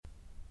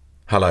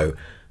Hello,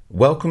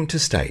 welcome to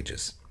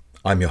Stages.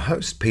 I'm your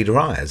host, Peter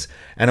Ayres,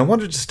 and I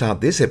wanted to start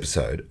this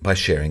episode by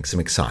sharing some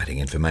exciting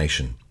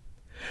information.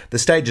 The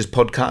Stages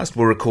podcast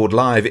will record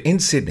live in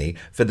Sydney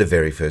for the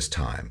very first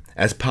time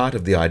as part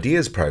of the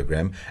Ideas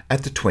program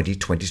at the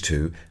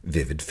 2022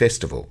 Vivid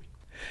Festival.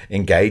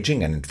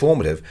 Engaging and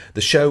informative, the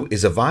show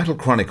is a vital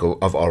chronicle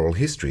of oral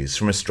histories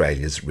from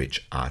Australia's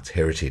rich arts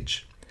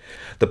heritage.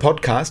 The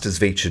podcast has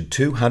featured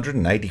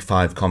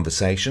 285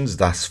 conversations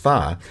thus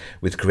far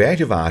with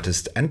creative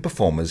artists and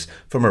performers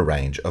from a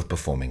range of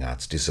performing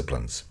arts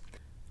disciplines.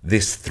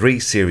 This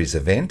three-series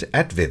event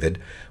at Vivid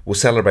will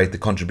celebrate the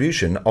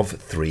contribution of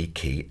three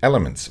key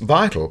elements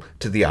vital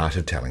to the art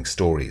of telling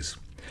stories.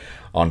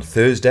 On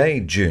Thursday,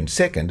 June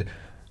 2nd,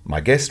 my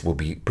guest will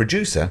be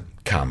producer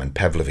Carmen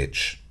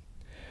Pavlovich.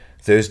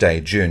 Thursday,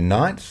 June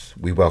 9th,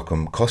 we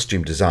welcome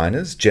costume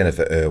designers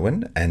Jennifer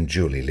Irwin and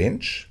Julie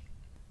Lynch.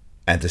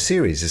 And the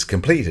series is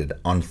completed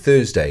on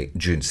Thursday,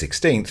 June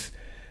 16th,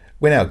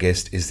 when our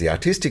guest is the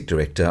artistic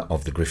director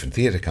of the Griffin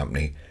Theatre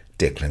Company,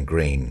 Declan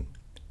Green.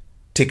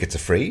 Tickets are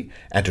free,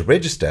 and to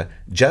register,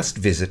 just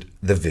visit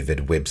the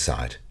Vivid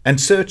website and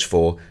search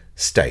for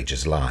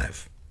Stages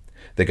Live.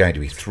 There are going to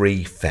be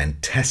three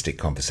fantastic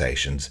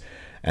conversations,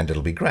 and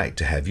it'll be great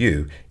to have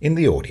you in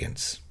the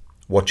audience,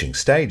 watching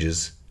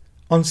Stages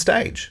on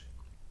stage.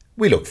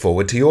 We look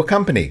forward to your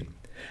company.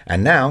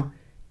 And now,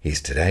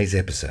 here's today's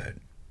episode.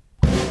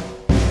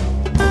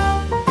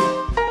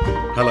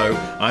 Hello,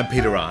 I'm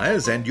Peter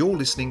Ayres, and you're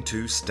listening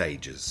to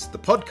Stages, the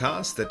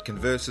podcast that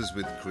converses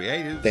with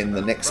creatives. Then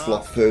the next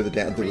block further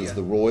down, there was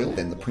the Royal.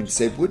 Then the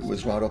Prince Edward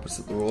was right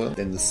opposite the Royal.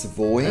 Then the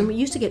Savoy. And we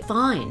used to get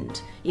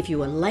fined if you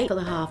were late for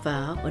the half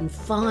hour and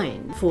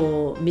fined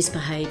for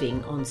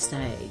misbehaving on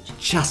stage.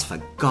 Just for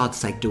God's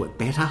sake, do it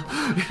better.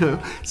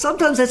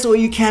 Sometimes that's all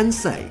you can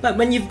say. But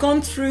when you've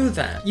gone through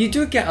that, you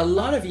do get a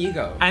lot of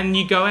ego. And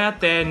you go out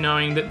there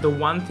knowing that the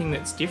one thing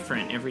that's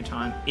different every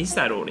time is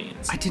that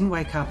audience. I didn't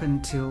wake up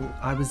until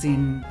I was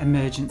in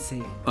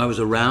emergency. I was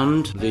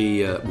around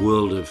the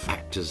world of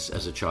actors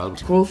as a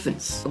child.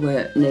 Crawfords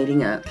were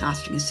needing a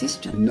casting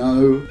assistant.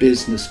 No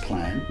business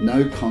plan,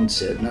 no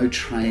concept, no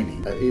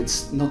training.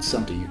 It's not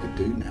something you could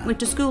do now. Went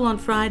to school on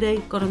Friday,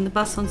 got on the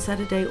bus on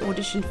Saturday,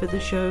 auditioned for the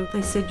show.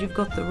 They said, "You've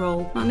got the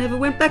role." I never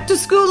went back to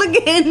school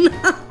again.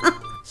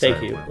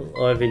 Thank you.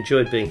 I've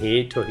enjoyed being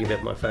here, talking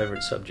about my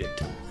favourite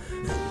subject.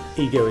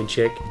 Ego in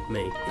check,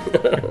 me.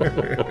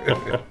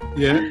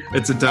 Yeah,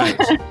 it's a date.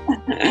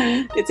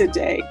 It's a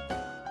date.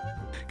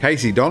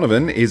 Casey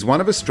Donovan is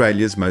one of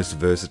Australia's most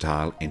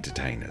versatile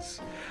entertainers.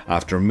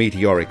 After a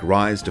meteoric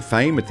rise to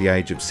fame at the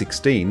age of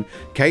 16,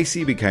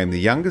 Casey became the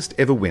youngest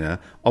ever winner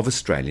of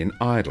Australian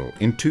Idol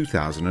in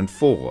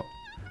 2004.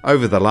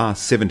 Over the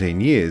last 17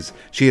 years,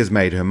 she has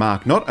made her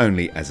mark not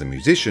only as a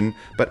musician,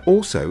 but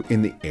also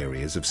in the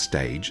areas of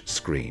stage,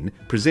 screen,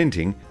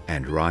 presenting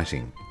and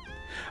writing.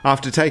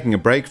 After taking a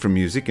break from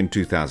music in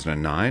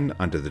 2009,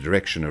 under the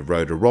direction of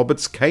Rhoda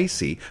Roberts,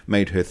 Casey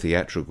made her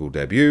theatrical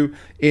debut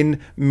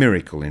in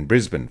Miracle in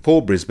Brisbane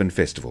for Brisbane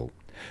Festival.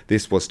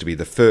 This was to be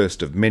the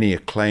first of many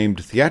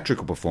acclaimed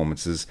theatrical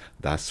performances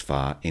thus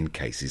far in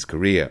Casey's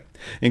career,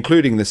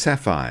 including The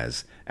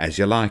Sapphires, As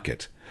You Like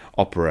It,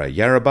 Opera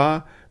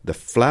Yarrabah, The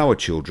Flower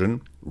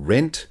Children,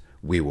 Rent,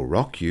 We Will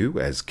Rock You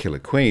as Killer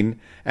Queen,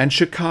 and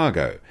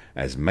Chicago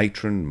as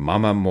Matron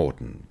Mama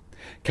Morton.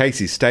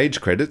 Casey's stage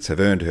credits have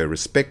earned her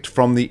respect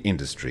from the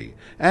industry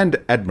and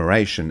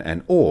admiration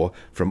and awe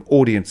from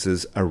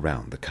audiences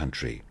around the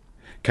country.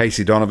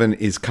 Casey Donovan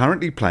is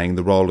currently playing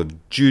the role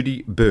of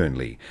Judy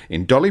Burnley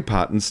in Dolly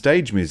Parton's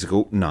stage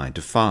musical 9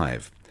 to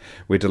 5.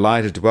 We're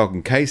delighted to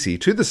welcome Casey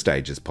to the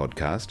Stages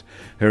podcast.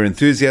 Her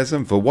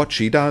enthusiasm for what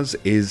she does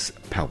is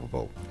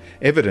palpable,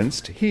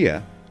 evidenced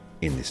here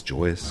in this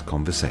joyous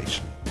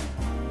conversation.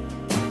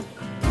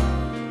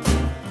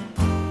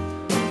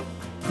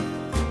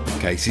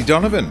 Casey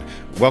Donovan,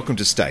 welcome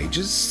to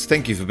Stages.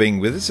 Thank you for being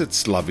with us.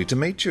 It's lovely to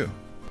meet you.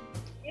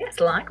 Yes,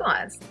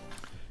 likewise.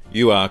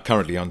 You are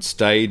currently on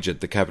stage at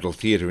the Capitol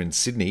Theatre in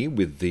Sydney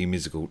with the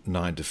musical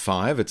 9 to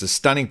 5. It's a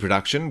stunning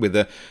production with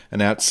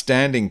an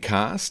outstanding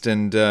cast,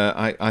 and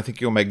I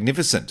think you're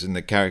magnificent in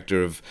the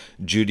character of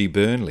Judy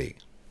Burnley.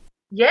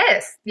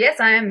 Yes,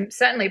 I am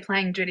certainly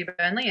playing Judy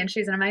Burnley, and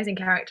she's an amazing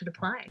character to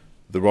play.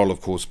 The role, of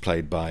course,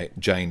 played by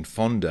Jane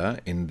Fonda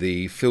in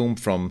the film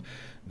from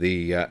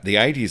the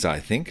 80s, I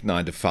think,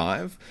 9 to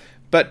 5.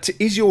 But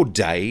is your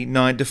day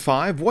 9 to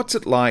 5? What's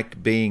it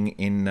like being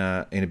in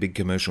a big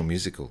commercial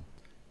musical?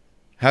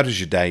 How does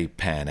your day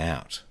pan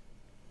out?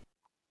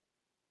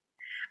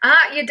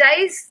 Your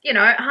days,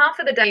 half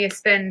of the day you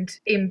spend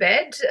in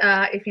bed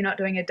if you're not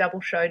doing a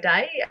double show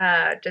day,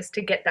 just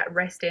to get that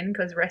rest in,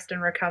 because rest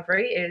and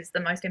recovery is the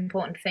most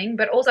important thing.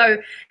 But also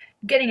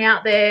getting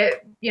out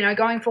there,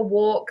 going for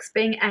walks,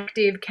 being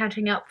active,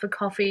 catching up for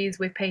coffees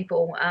with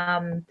people,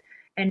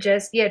 and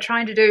just,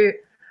 trying to do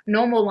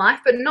normal life,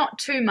 but not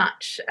too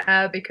much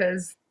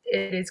because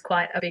it is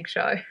quite a big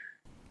show.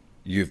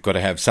 You've got to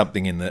have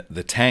something in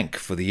the tank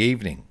for the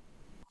evening.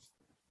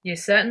 You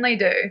certainly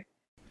do.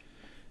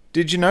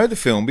 Did you know the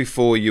film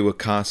before you were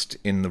cast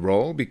in the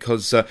role?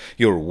 Because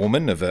you're a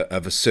woman of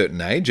a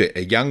certain age,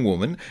 a young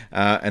woman,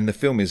 and the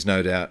film is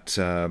no doubt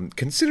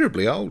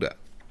considerably older.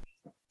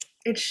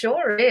 It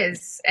sure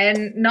is.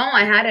 And no,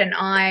 I hadn't.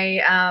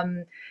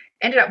 I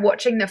ended up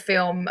watching the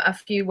film a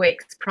few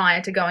weeks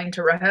prior to going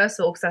to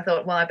rehearsal because I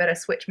thought, well, I better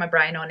switch my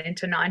brain on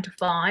into 9 to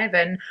 5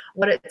 and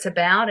what it's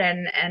about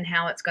and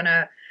how it's going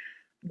to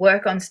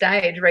work on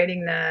stage,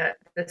 reading the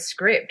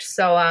script.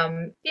 So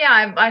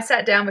I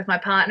sat down with my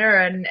partner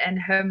and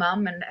her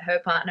mum and her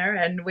partner,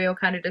 and we all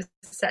kind of just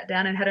sat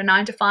down and had a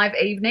 9 to 5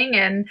 evening.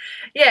 And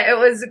yeah, it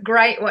was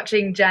great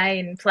watching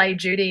Jane play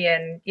Judy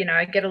and, you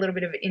know, get a little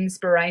bit of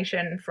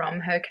inspiration from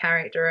her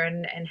character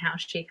and how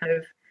she kind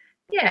of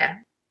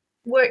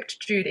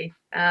worked Judy.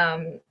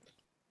 The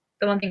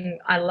one thing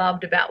I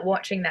loved about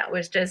watching that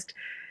was just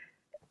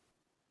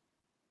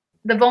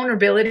the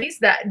vulnerabilities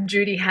that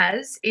Judy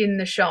has in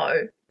the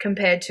show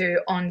compared to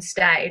on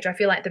stage. I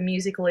feel like the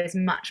musical is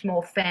much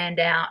more fanned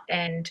out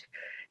and,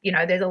 you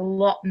know, there's a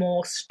lot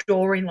more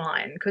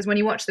storyline because when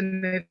you watch the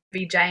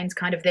movie, Jane's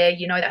kind of there,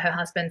 you know that her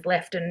husband's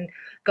left and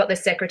got the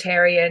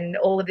secretary and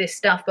all of this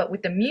stuff. But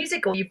with the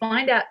musical, you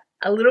find out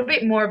a little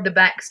bit more of the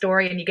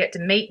backstory and you get to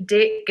meet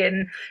Dick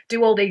and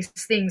do all these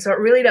things. So it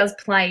really does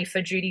play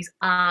for Judy's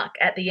arc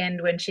at the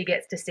end when she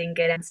gets to sing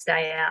Get Out,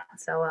 Stay Out.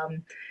 So,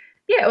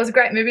 it was a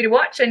great movie to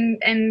watch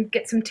and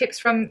get some tips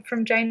from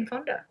Jane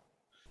Fonda.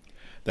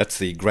 That's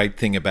the great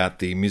thing about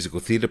the musical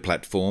theatre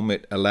platform.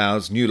 It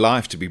allows new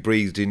life to be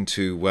breathed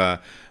into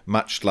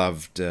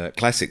much-loved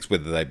classics,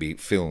 whether they be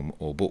film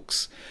or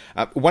books.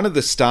 One of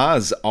the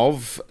stars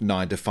of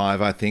 9 to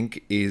 5, I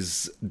think,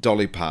 is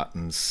Dolly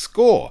Parton's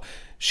score.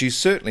 She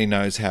certainly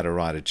knows how to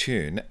write a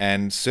tune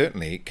and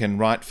certainly can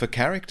write for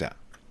character.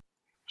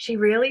 She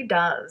really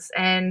does.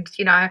 And,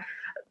 you know,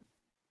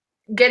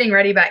 getting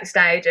ready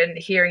backstage and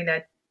hearing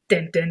the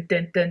dun, dun,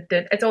 dun, dun,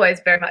 dun, it's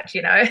always very much,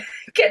 you know,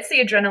 gets the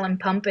adrenaline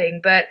pumping.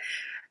 But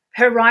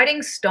her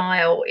writing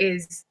style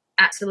is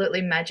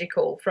absolutely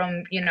magical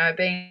from, you know,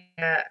 being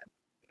a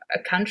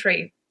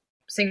country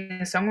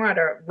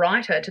singer-songwriter,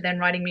 writer to then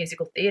writing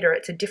musical theatre.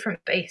 It's a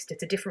different beast.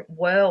 It's a different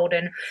world.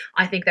 And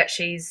I think that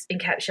she's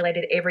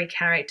encapsulated every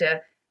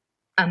character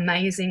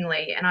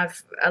amazingly. And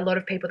a lot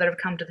of people that have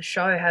come to the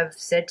show have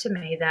said to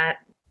me that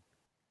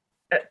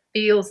it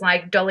feels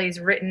like Dolly's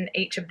written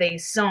each of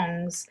these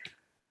songs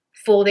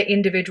for the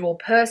individual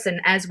person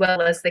as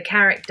well as the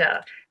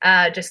character,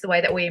 just the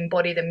way that we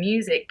embody the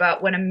music.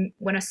 But when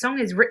a song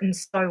is written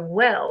so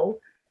well,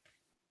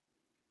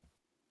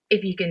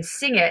 if you can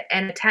sing it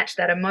and attach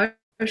that emotion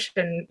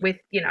with,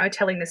 you know,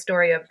 telling the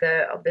story of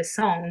the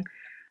song,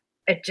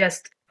 it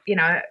just, you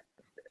know,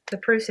 the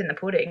proof's in the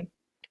pudding.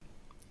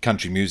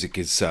 Country music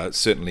is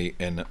certainly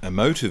an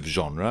emotive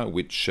genre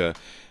which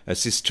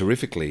assists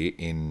terrifically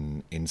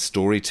in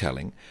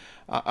storytelling.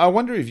 I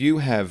wonder if you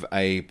have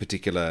a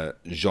particular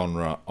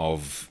genre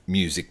of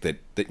music that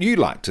you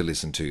like to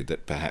listen to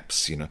that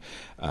perhaps, you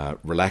know,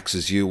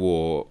 relaxes you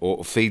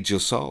or feeds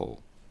your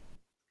soul.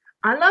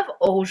 I love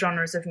all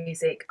genres of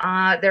music.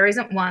 There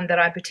isn't one that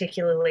I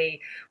particularly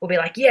will be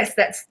like, yes,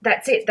 that's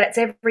it, that's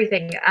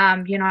everything.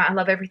 You know, I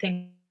love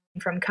everything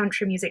from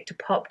country music to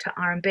pop to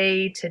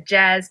R&B to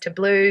jazz to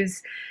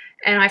blues.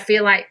 And I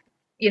feel like,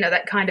 you know,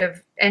 that kind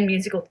of, and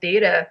musical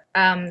theatre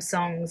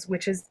songs,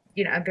 which is,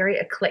 you know, a very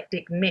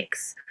eclectic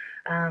mix.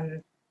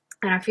 And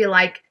I feel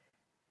like,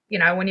 you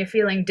know, when you're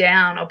feeling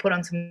down, I'll put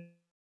on some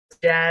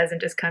jazz and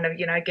just kind of,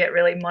 you know, get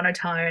really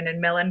monotone and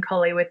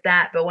melancholy with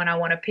that. But when I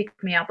want to pick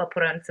me up, I'll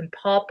put on some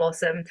pop or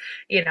some,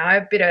 you know,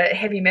 a bit of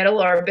heavy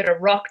metal or a bit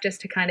of rock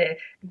just to kind of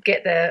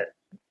get the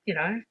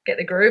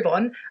groove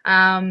on.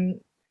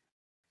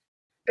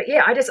 But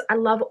yeah, I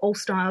love all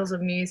styles of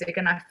music,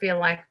 and I feel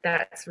like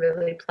that's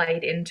really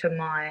played into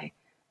my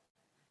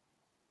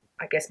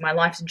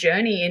life's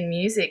journey in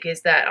music,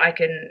 is that I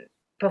can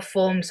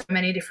perform so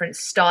many different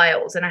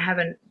styles and I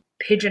haven't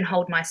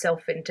pigeonholed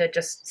myself into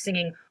just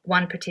singing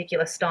one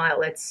particular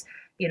style. It's,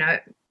 you know,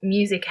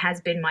 music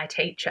has been my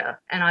teacher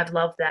and I've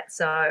loved that.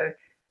 So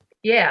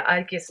yeah,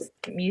 I guess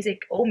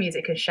all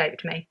music has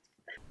shaped me.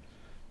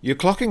 You're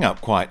clocking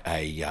up quite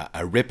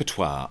a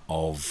repertoire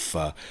of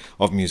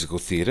musical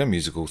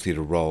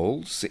theatre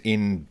roles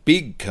in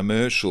big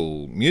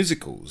commercial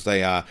musicals.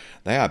 They are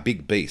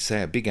big beasts.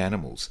 They are big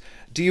animals.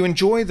 Do you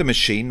enjoy the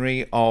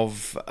machinery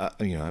of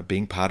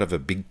being part of a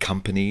big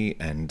company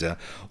and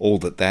all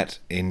that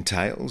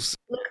entails?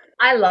 Look,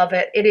 I love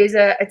it.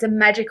 It's a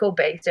magical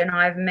beast, and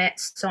I've met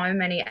so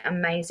many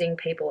amazing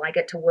people. I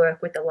get to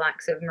work with the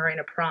likes of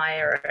Marina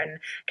Pryor and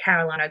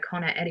Caroline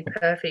O'Connor, Eddie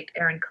Perfect,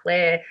 Erin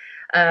Clare.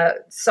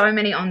 So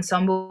many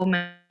ensemble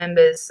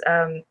members,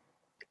 and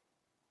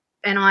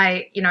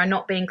I, you know,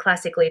 not being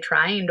classically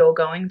trained or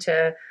going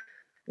to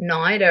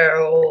NIDA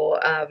or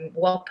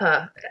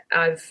WAPA,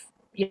 I've,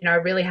 you know,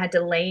 really had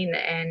to lean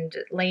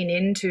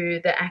into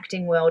the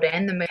acting world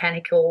and the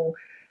mechanical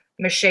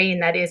machine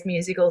that is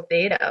musical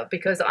theatre,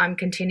 because I'm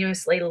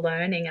continuously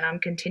learning and I'm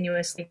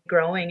continuously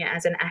growing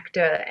as an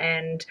actor.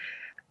 And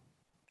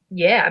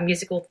yeah,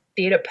 musical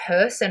theatre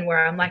person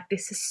where I'm like,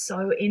 this is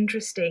so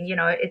interesting. You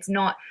know, it's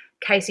not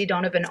Casey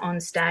Donovan on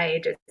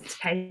stage. It's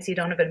Casey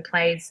Donovan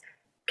plays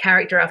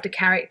character after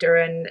character,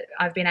 and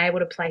I've been able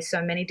to play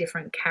so many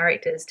different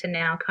characters to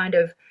now kind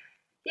of,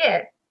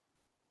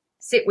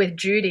 sit with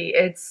Judy.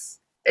 It's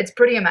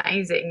pretty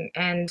amazing,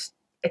 and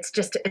it's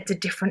a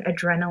different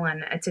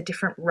adrenaline. It's a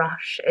different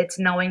rush. It's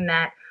knowing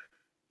that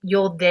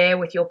you're there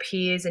with your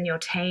peers and your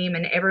team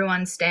and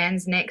everyone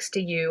stands next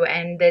to you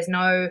and there's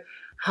no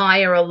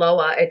higher or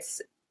lower.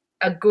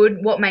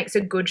 What makes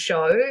a good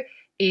show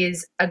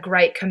is a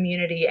great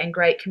community and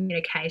great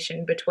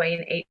communication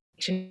between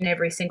each and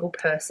every single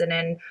person,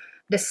 and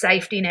the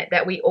safety net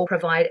that we all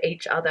provide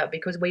each other,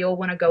 because we all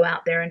want to go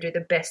out there and do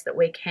the best that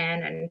we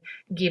can and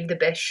give the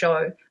best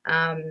show.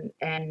 I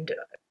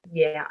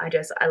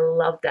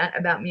love that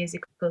about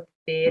musical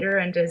theatre,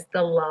 and just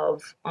the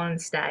love on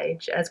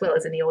stage as well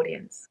as in the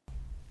audience.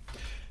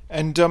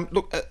 And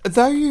look,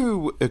 though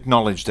you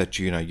acknowledge that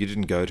you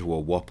didn't go to a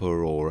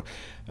Whopper or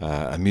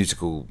a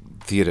musical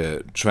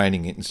theatre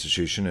training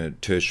institution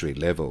at tertiary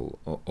level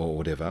or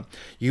whatever,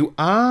 you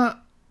are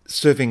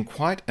serving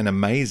quite an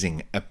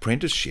amazing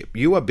apprenticeship.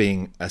 You are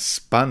being a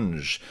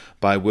sponge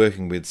by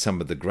working with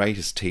some of the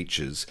greatest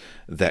teachers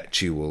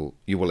that you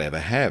will ever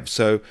have.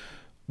 So,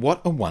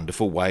 what a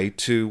wonderful way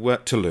to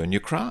learn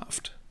your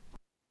craft.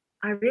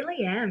 I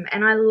really am,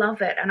 and I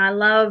love it, and I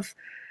love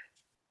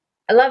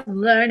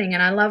learning,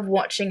 and I love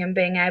watching and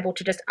being able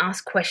to just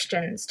ask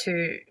questions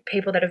to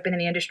people that have been in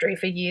the industry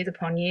for years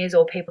upon years,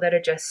 or people that are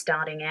just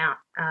starting out.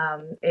 I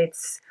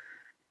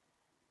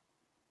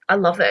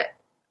love it.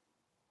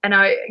 And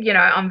I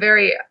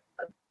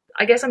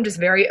guess I'm just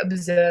very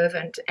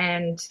observant,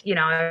 and,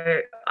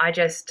 I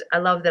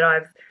love that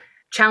I've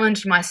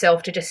challenged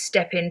myself to just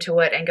step into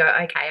it and go,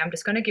 okay, I'm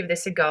just going to give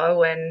this a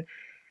go. And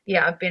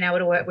I've been able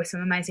to work with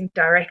some amazing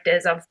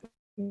directors. I've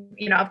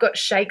got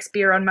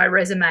Shakespeare on my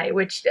resume,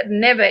 which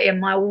never in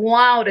my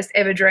wildest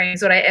ever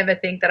dreams would I ever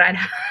think that I'd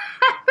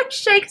have a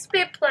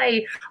Shakespeare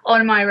play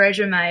on my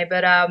resume.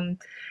 But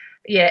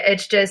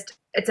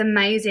it's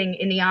amazing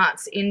in the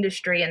arts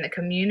industry and the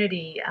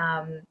community,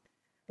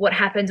 what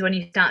happens when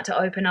you start to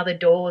open other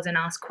doors and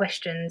ask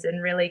questions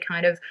and really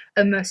kind of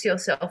immerse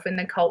yourself in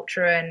the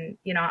culture. And,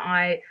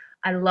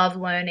 I love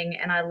learning,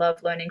 and I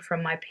love learning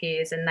from my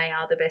peers, and they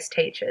are the best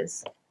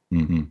teachers.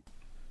 Mm-hmm.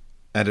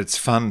 And it's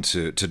fun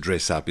to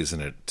dress up,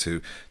 isn't it?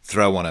 To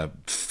throw on a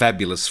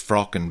fabulous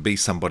frock and be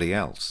somebody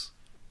else.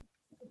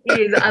 It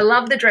is. I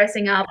love the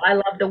dressing up. I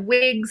love the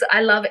wigs.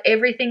 I love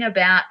everything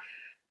about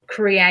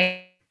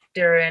creator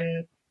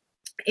and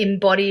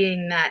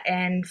embodying that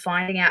and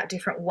finding out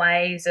different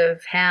ways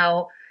of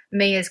how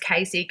me as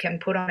Casey can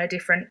put on a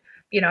different,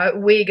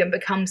 wig and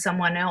become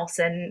someone else.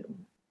 And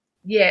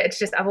it's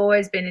just, I've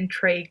always been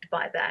intrigued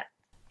by that.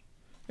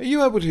 Are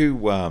you able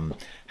to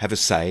have a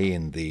say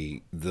in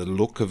the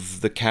look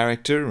of the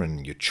character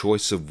and your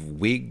choice of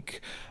wig?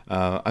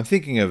 I'm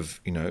thinking of,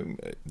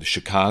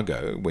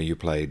 Chicago, where you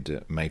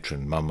played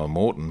matron Mama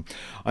Morton.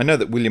 I know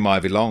that William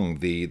Ivey Long,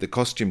 the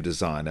costume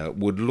designer,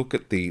 would look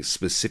at the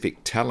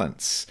specific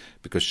talents,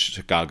 because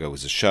Chicago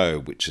was a show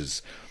which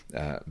has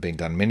been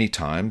done many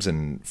times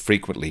and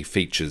frequently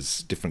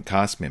features different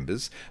cast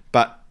members,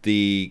 but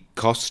the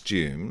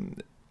costume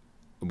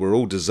were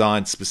all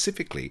designed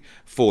specifically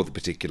for the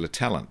particular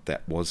talent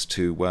that was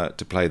to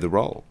play the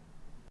role.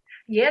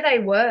 Yeah, they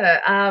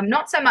were.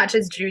 Not so much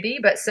as Judy,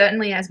 but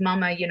certainly as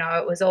Mama,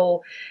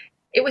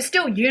 it was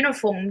still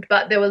uniformed,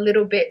 but there were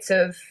little bits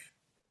of,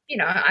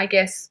 I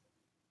guess,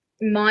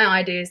 my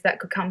ideas that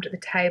could come to the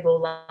table,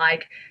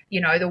 like,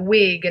 the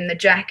wig and the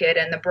jacket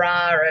and the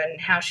bra and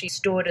how she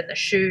stood and the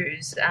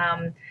shoes.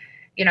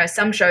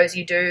 Some shows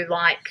you do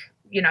like,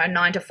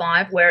 9 to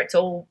 5, where it's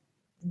all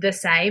the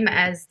same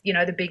as,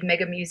 the big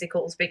mega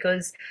musicals,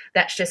 because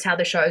that's just how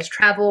the shows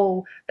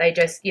travel. They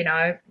just, you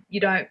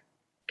don't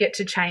get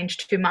to change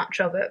too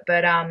much of it.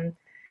 But,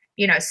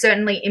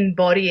 certainly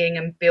embodying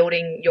and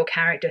building your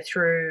character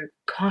through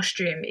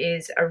costume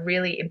is a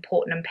really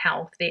important and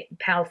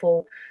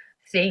powerful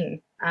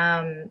thing.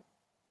 I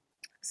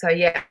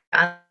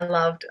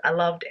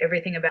loved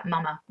everything about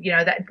Mama.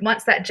 That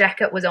once that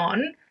jacket was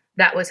on,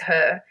 that was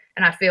her.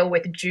 And I feel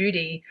with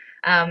Judy,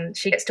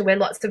 she gets to wear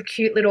lots of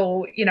cute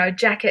little,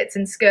 jackets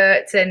and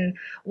skirts. And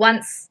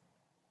once,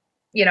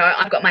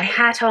 I've got my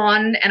hat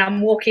on and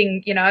I'm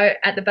walking,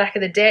 at the back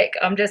of the deck,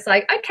 I'm just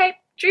like, okay,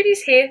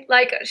 Judy's here.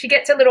 Like, she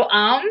gets her little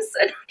arms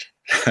and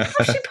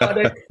she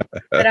potted.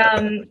 But,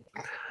 I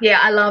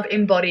love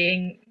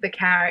embodying the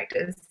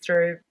characters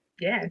through,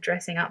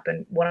 dressing up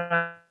and what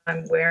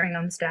I'm wearing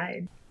on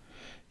stage.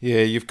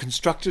 Yeah, you've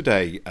constructed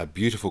a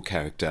beautiful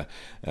character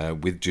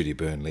with Judy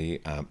Burnley.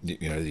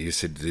 You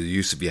said the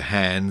use of your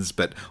hands,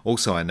 but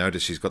also I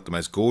noticed she's got the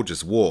most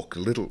gorgeous walk,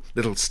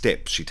 little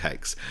steps she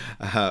takes,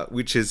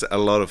 which is a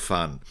lot of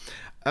fun.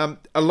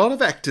 A lot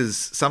of actors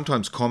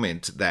sometimes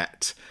comment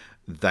that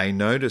they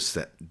notice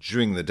that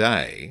during the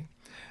day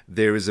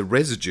there is a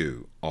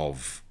residue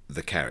of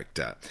the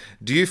character.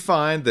 Do you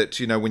find that,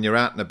 when you're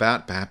out and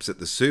about, perhaps at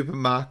the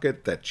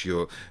supermarket, that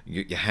your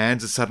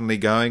hands are suddenly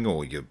going,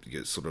 or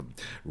you're sort of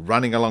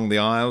running along the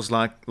aisles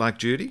like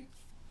Judy?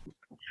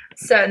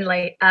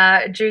 Certainly.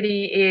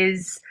 Judy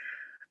is,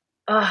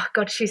 oh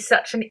God, she's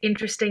such an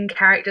interesting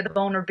character, the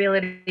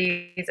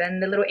vulnerabilities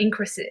and the little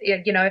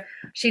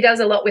she does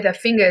a lot with her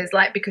fingers,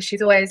 because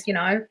she's always,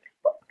 don't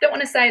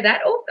want to say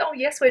that. Oh,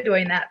 yes, we're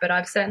doing that. But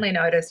I've certainly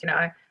noticed,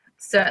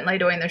 certainly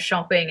doing the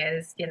shopping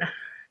is,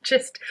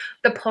 just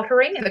the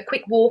pottering and the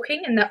quick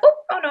walking and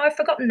oh no, I've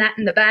forgotten that,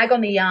 and the bag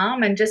on the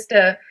arm, and just,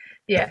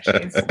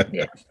 she's,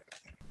 yeah.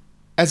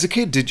 As a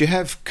kid, did you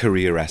have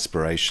career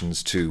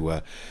aspirations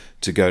to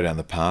go down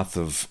the path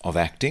of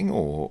acting,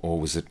 or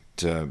was it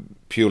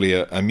purely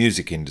a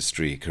music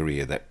industry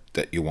career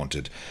that you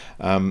wanted?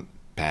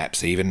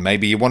 Perhaps even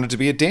maybe you wanted to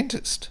be a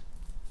dentist?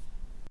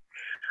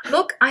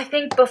 Look, I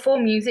think before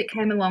music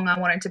came along, I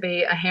wanted to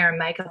be a hair and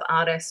makeup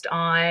artist.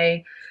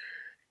 I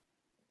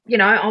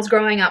was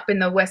growing up in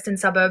the western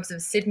suburbs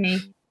of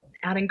Sydney,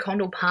 out in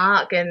Condell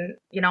Park, and,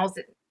 I was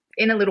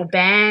in a little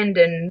band,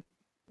 and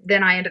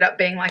then I ended up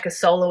being like a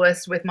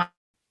soloist with my...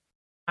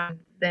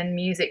 Then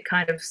music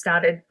kind of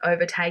started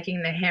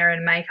overtaking the hair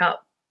and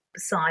makeup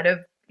side of,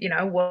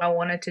 what I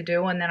wanted to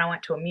do. And then I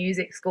went to a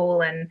music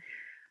school, and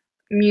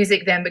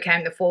music then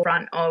became the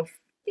forefront of,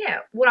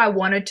 what I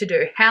wanted to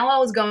do. How I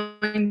was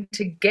going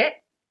to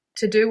get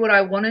to do what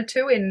I wanted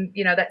to in,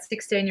 that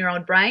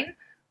 16-year-old brain,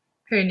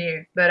 who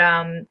knew? But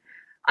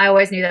I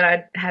always knew that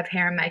I'd have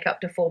hair and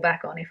makeup to fall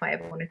back on if I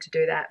ever wanted to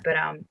do that. But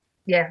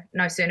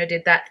no sooner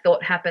did that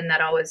thought happen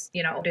that I was,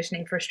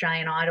 auditioning for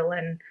Australian Idol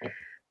and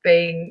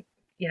being,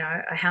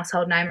 a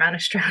household name around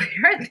Australia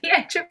at the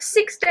age of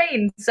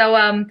 16. So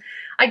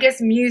I guess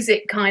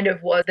music kind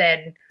of was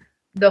then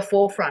the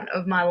forefront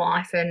of my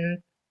life,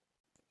 and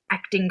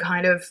acting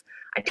kind of,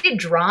 I did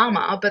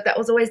drama, but that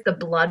was always the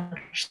blood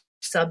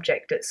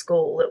subject at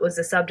school. It was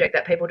a subject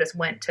that people just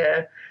went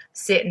to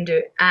sit and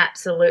do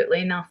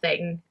absolutely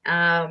nothing,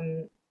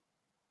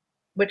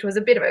 which was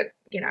a bit of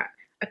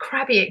a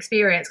crappy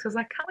experience, because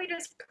can't we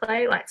just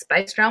play like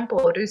space jump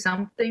or do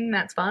something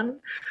that's fun?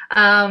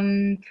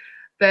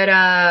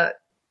 But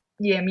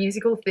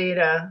musical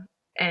theatre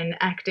and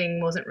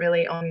acting wasn't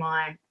really on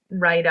my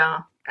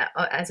radar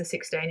as a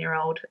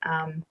 16-year-old.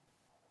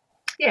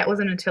 It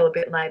wasn't until a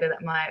bit later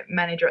that my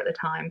manager at the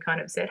time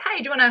kind of said, "Hey,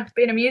 do you want to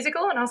be in a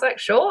musical?" And I was like,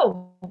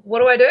 "Sure, what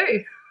do I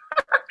do?"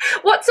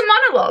 What's a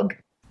monologue?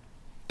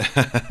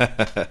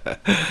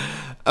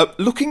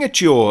 Looking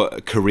at your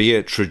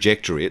career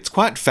trajectory, it's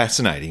quite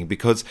fascinating,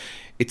 because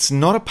it's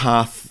not a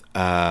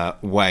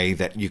pathway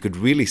that you could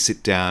really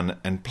sit down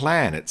and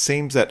plan. It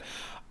seems that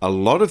a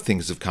lot of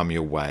things have come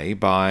your way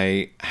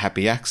by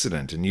happy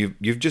accident, and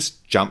you've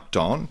just jumped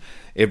on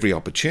every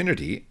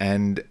opportunity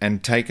and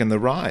taken the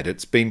ride.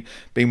 It's been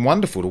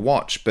wonderful to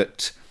watch,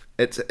 but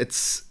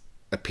it's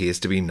appears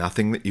to be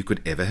nothing that you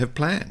could ever have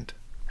planned.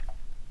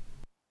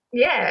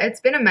 Yeah, it's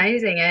been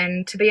amazing,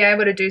 and to be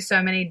able to do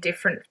so many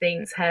different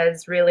things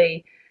has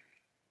really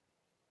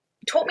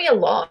taught me a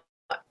lot.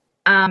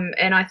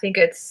 And I think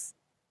it's,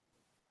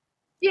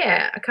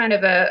 a kind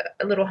of a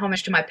little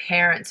homage to my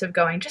parents of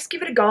going, just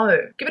give it a go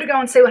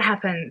and see what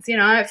happens.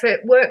 If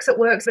it works, it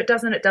works. If it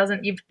doesn't, it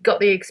doesn't. You've got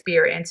the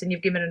experience and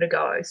you've given it a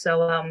go.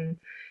 So,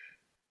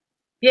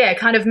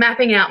 kind of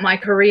mapping out my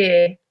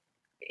career,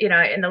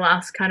 in the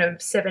last kind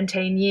of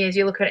 17 years,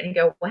 you look at it and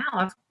you go, wow,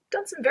 I've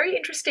done some very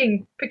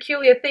interesting,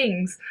 peculiar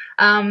things,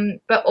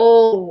 but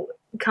all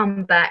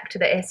come back to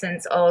the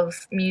essence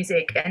of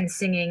music and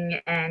singing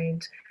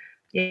and,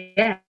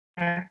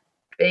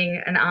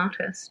 being an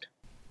artist.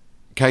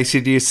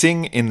 Casey, do you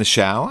sing in the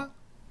shower?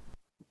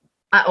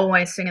 I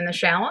always sing in the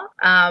shower.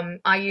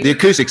 The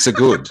acoustics are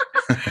good.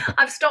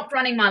 I've stopped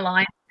running my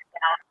lines.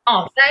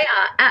 Oh, they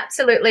are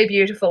absolutely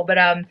beautiful. But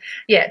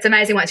it's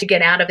amazing once you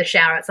get out of the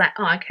shower. It's like,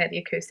 oh, okay, the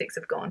acoustics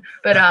have gone.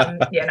 But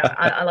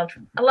I love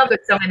a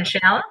good song in the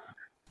shower.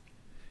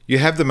 You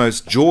have the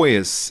most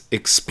joyous,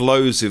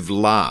 explosive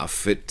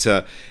laugh. It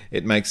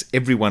makes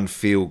everyone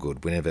feel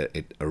good whenever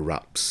it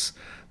erupts.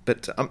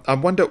 But I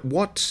wonder,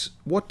 what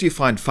do you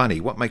find funny?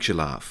 What makes you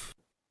laugh?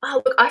 Oh,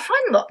 look, I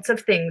find lots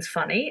of things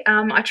funny.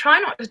 I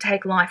try not to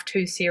take life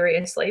too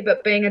seriously,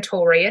 but being a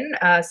Taurian,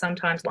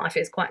 sometimes life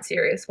is quite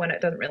serious when it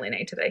doesn't really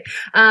need to be.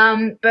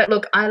 But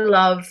look, I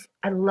love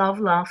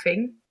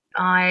laughing.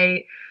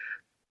 I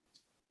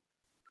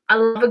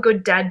love a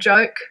good dad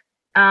joke.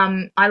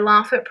 I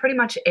laugh at pretty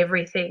much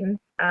everything,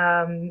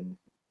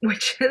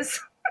 which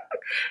is,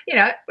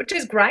 which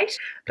is great.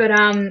 But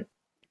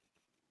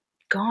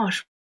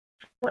gosh,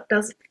 what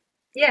does?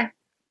 Yeah,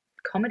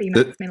 comedy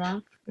makes me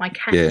laugh. My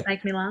cats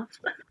make me laugh.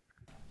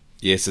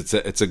 Yes,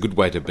 it's a good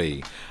way to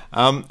be.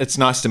 It's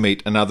nice to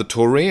meet another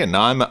Taurian.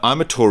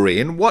 I'm a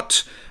Taurian.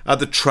 What are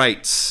the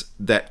traits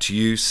that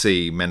you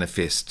see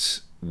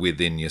manifest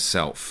within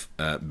yourself,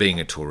 being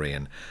a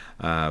Taurian?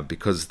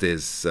 Because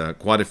there's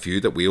quite a few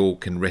that we all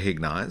can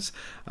recognise.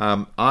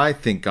 I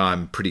think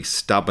I'm pretty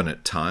stubborn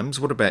at times.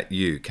 What about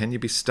you? Can you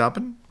be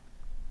stubborn?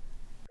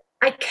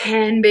 I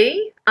can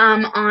be.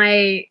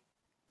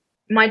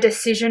 my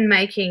decision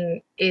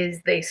making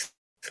is the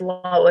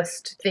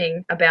slowest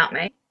thing about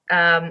me.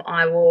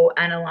 I will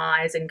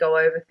analyze and go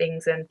over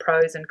things and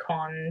pros and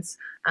cons.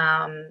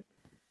 I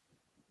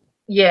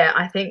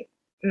think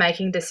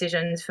making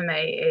decisions for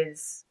me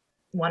is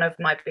one of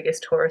my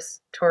biggest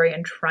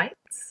Taurian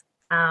traits.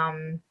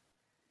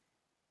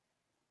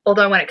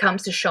 Although when it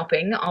comes to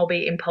shopping, I'll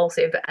be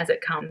impulsive as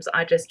it comes.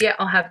 I just,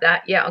 I'll have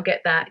that. Yeah, I'll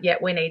get that. Yeah,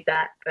 we need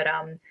that. But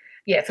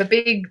for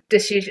big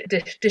decisions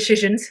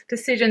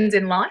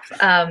in life,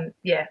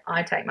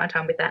 I take my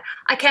time with that.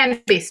 I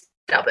can be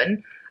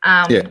stubborn,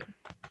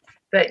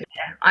 but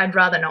I'd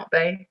rather not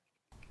be.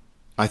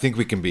 I think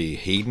we can be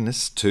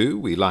hedonists too.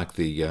 We like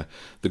the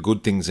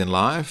good things in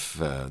life,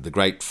 the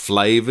great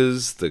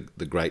flavours, the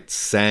great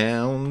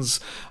sounds.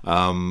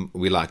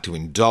 We like to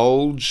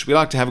indulge. We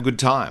like to have a good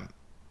time.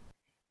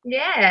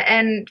 Yeah,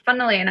 and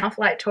funnily enough,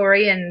 like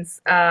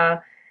Taurians,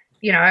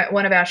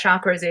 one of our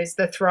chakras is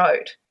the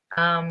throat.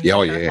 I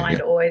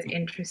find always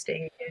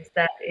interesting is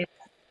that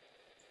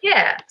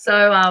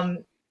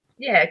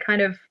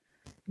kind of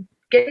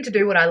getting to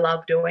do what I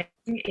love doing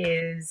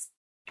is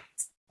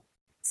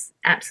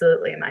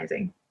absolutely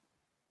amazing.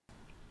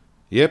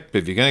 Yep,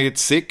 if you're going to get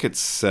sick,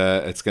 it's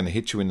going to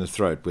hit you in the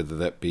throat, whether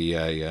that be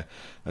a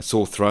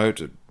sore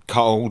throat, a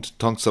cold,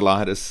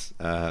 tonsillitis.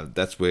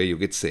 That's where you'll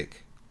get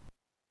sick.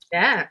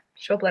 Yeah,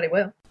 sure bloody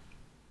will.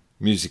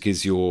 Music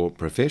is your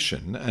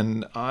profession,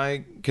 and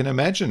I can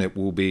imagine it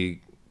will be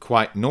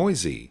quite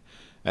noisy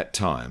at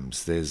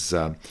times. There's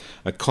a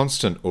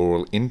constant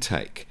oral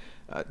intake.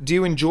 Do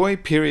you enjoy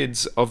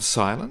periods of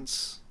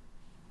silence?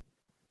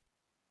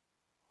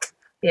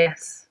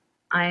 Yes,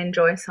 I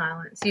enjoy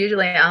silence.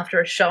 Usually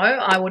after a show,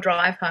 I will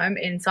drive home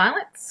in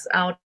silence.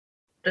 I'll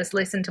just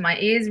listen to my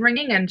ears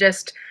ringing and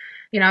just,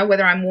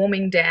 whether I'm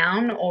warming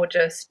down or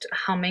just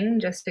humming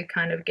just to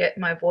kind of get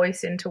my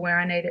voice into where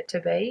I need it to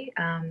be.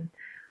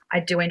 I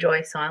do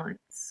enjoy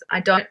silence. I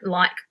don't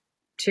like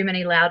too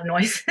many loud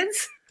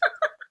noises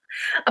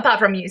apart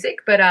from music,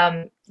 but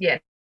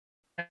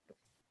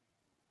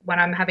when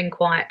I'm having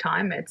quiet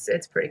time, it's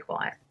pretty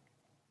quiet.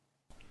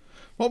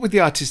 What were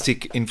the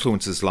artistic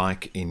influences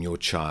like in your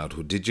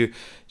childhood? Did you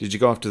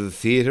go off to the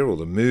theatre or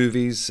the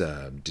movies?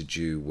 Did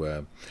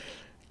you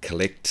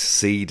collect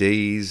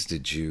CDs?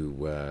 Did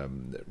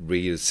you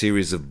read a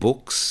series of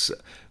books?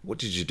 What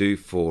did you do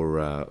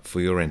for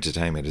your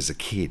entertainment as a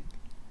kid?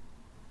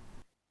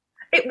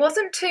 It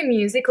wasn't too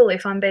musical,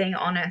 if I'm being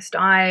honest.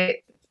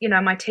 My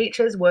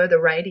teachers were the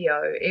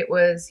radio. It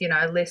was,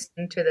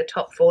 listening to the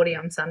top 40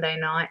 on Sunday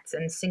nights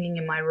and singing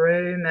in my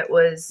room. It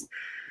was,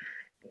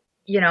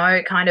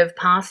 kind of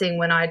passing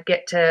when I'd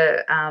get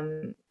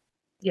to,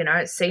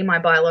 see my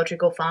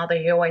biological father.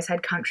 He always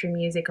had country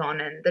music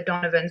on, and the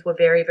Donovans were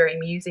very, very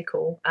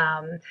musical,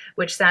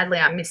 which sadly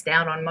I missed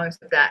out on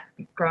most of that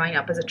growing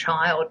up as a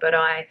child. But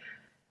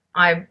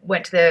I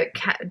went to the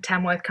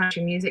Tamworth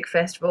Country Music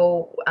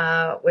Festival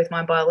with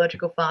my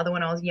biological father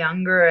when I was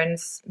younger and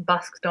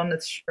busked on the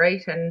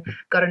street and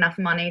got enough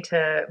money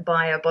to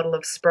buy a bottle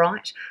of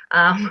Sprite.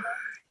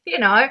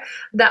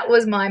 That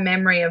was my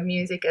memory of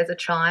music as a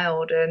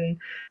child. And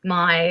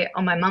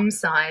on my mum's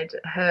side,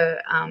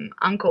 her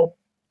uncle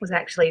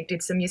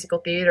did some musical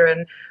theatre,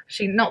 and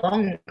she not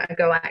long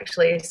ago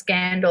actually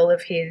scanned all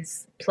of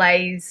his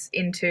plays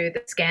into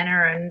the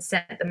scanner and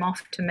sent them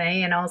off to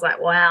me, and I was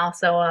like, wow.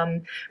 So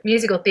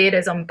musical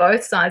theatre's on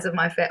both sides of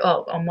my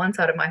on one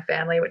side of my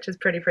family, which is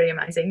pretty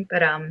amazing. But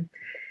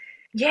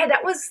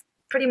that was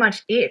pretty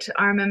much it.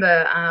 I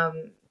remember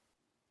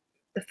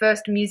the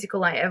first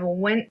musical I ever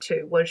went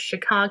to was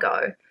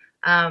Chicago,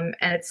 and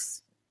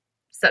it's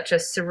such a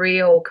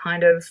surreal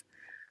kind of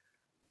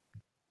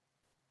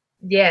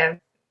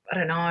I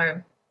don't know,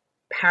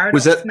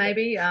 paradox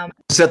maybe.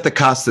 Was that the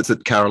cast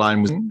that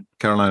Caroline was in?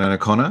 Caroline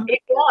O'Connor?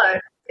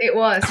 It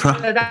was. So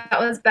that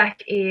was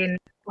back in...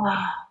 It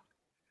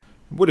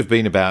would have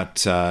been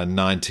about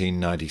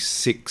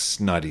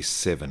 1996,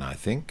 97, I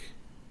think.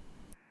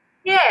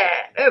 Yeah,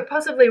 it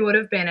possibly would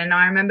have been. And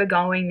I remember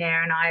going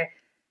there, and I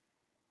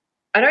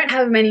don't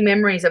have many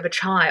memories of a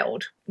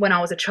child when I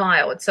was a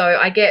child. So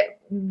I get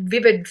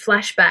vivid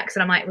flashbacks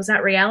and I'm like, was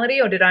that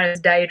reality or did I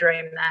just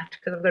daydream that?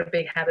 Because I've got a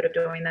big habit of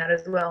doing that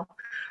as well.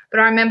 But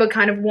I remember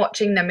kind of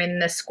watching them in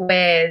the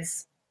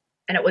squares,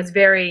 and it was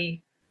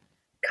very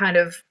kind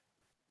of,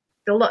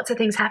 there were lots of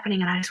things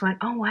happening, and I just went,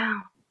 oh,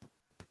 wow.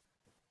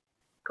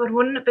 God,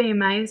 wouldn't it be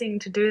amazing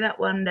to do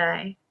that one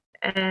day?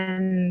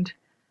 And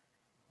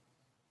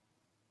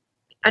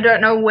I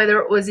don't know whether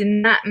it was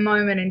in that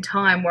moment in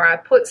time where I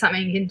put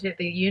something into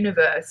the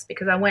universe,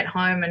 because I went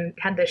home and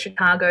had the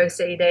Chicago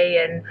CD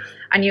and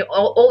I knew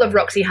all of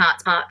Roxy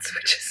Hart's parts,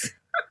 which is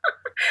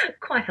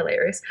quite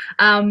hilarious.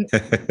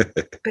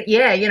 But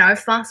yeah,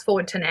 fast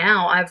forward to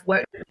now, I've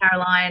worked with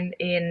Caroline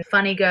in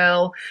Funny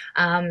Girl.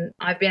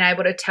 I've been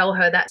able to tell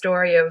her that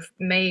story of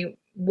me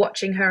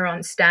watching her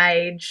on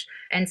stage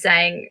and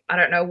saying, I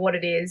don't know what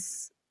it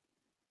is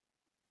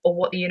or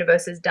what the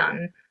universe has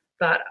done,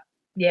 but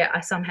yeah, I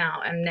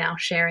somehow am now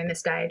sharing the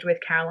stage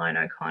with Caroline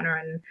O'Connor,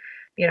 and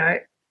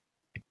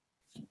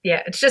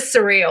yeah, it's just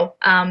surreal.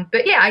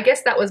 But yeah, I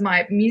guess that was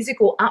my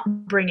musical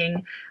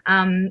upbringing.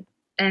 And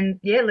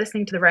yeah,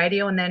 listening to the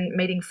radio and then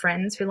meeting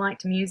friends who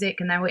liked music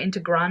and they were into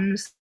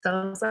grunge. So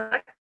I was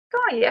like,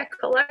 oh yeah,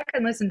 cool, I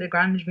can listen to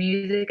grunge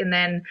music. And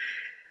then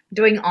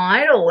doing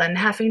Idol and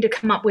having to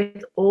come up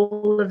with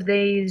all of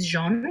these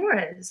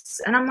genres.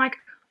 And I'm like,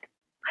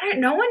 I don't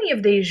know any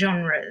of these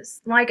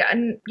genres. Like,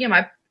 you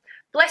know,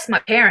 bless my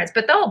parents,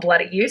 but they were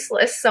bloody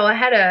useless. So I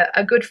had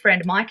a good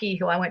friend, Mikey,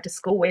 who I went to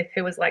school with,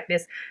 who was like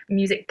this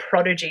music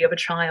prodigy of a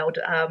child.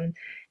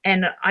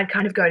 And I'd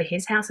kind of go to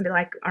his house and be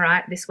like, all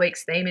right, this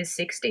week's theme is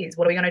 60s.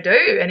 What are we going to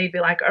do? And he'd be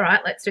like, all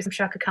right, let's do some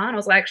Shaka Khan. I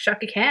was like,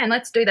 Shaka Khan,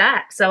 let's do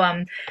that.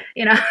 So,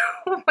 you know,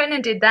 went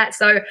and did that.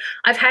 So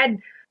I've had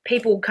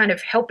people kind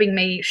of helping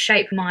me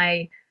shape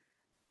my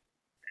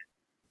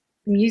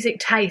music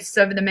tastes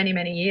over the many,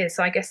 many years.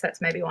 So I guess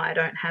that's maybe why I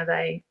don't have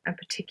a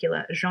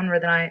particular genre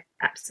that I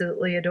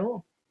absolutely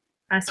adore.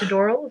 I just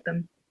adore all of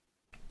them.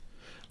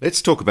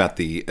 Let's talk about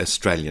the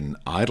Australian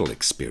Idol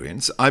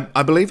experience. I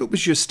believe it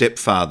was your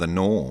stepfather,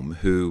 Norm,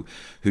 who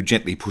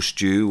gently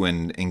pushed you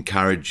and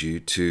encouraged you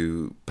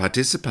to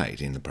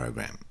participate in the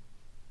program.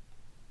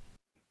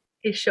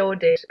 He sure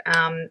did.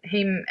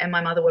 Him and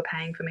my mother were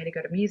paying for me to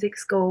go to music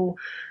school.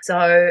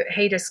 So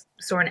he just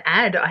saw an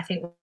ad, I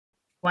think,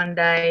 one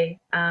day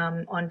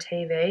on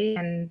TV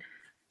and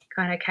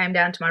kind of came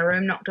down to my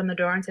room, knocked on the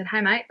door and said, hey,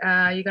 mate,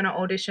 you're going to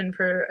audition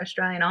for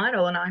Australian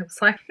Idol? And I was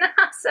like, nah,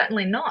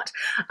 certainly not.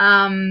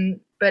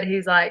 But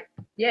he's like,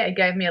 yeah, he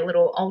gave me a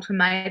little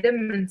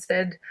ultimatum and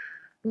said,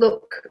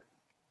 look,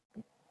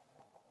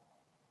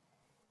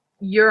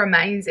 you're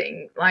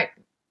amazing. Like,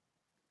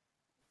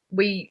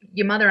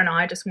 your mother and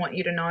I just want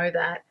you to know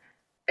that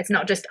it's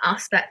not just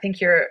us that think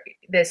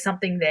there's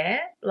something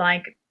there.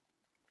 Like,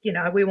 you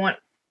know,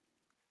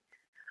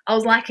 I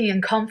was lacking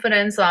in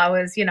confidence. I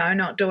was, you know,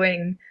 not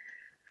doing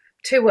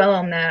too well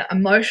on the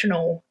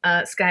emotional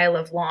scale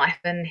of life.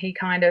 And he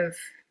kind of,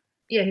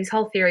 yeah, his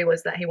whole theory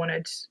was that he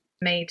wanted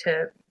me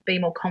to be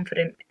more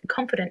confident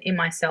in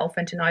myself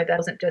and to know that it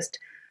wasn't just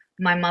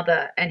my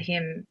mother and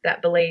him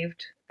that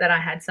believed that I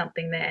had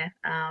something there.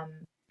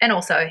 And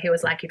also he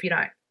was like, if you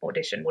don't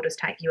audition, we'll just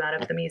take you out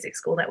of the music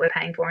school that we're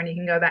paying for and you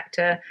can go back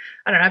to,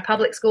 I don't know,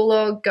 public school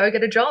or go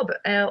get a job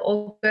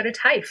or go to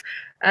TAFE.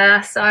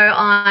 So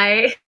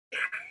I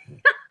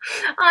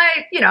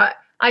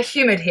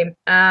humoured him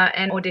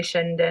and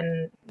auditioned,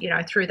 and, you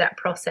know, through that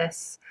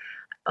process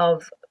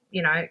of,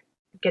 you know,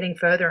 getting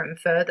further and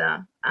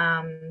further,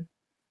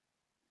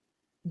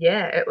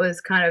 it was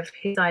kind of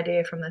his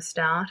idea from the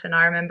start. And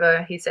I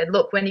remember he said,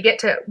 look, when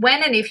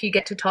and if you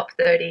get to top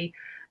 30,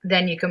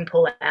 then you can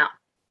pull out.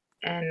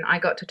 And I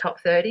got to top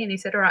 30 and he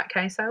said, all right,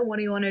 Queso, what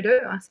do you want to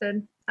do? I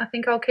said, I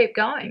think I'll keep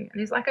going. And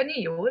he's like, I knew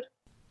you would.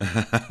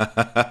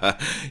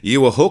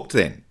 You were hooked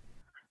then?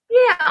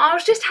 Yeah, I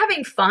was just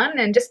having fun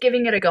and just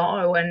giving it a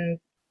go. And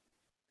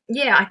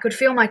yeah, I could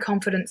feel my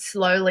confidence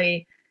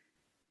slowly,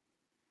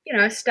 you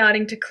know,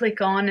 starting to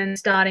click on and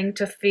starting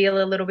to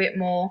feel a little bit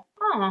more,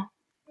 oh,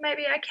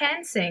 maybe I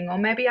can sing or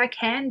maybe I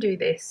can do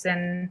this.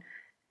 And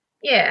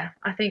yeah,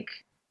 I think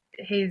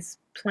his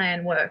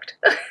plan worked.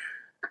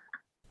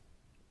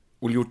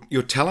 Well,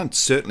 your talent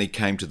certainly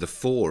came to the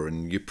fore,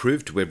 and you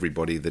proved to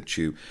everybody that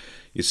you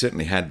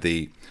certainly had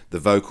the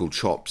vocal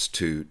chops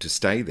to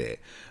stay there.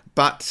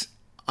 But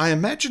I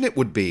imagine it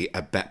would be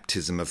a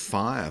baptism of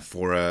fire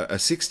for a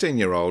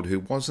 16-year-old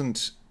who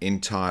wasn't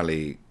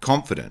entirely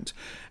confident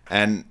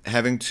and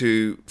having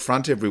to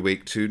front every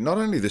week to not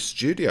only the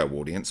studio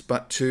audience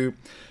but to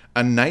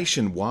a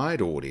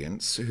nationwide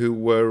audience who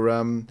were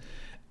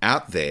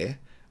out there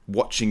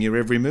watching your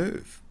every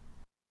move.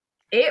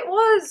 It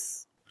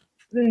was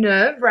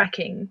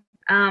nerve-wracking.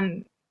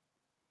 I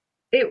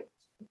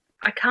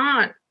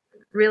can't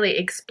really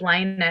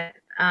explain it.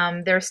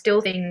 There are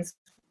still things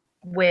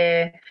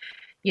where,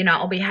 you know,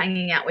 I'll be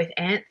hanging out with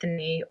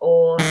Anthony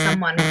or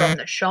someone from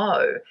the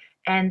show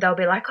and they'll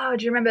be like, oh,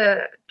 do you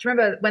remember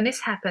when this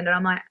happened? And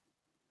I'm like,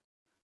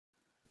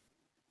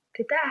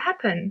 did that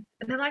happen?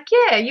 And they're like,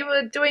 yeah, you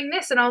were doing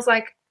this. And I was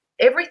like,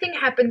 everything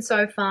happened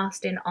so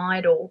fast in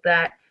Idol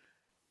that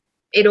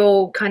it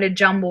all kind of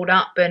jumbled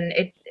up, and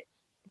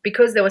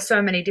because there were so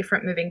many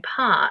different moving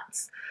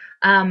parts,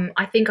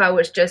 I think I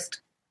was just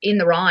in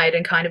the ride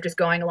and kind of just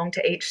going along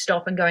to each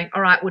stop and going,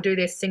 all right, we'll do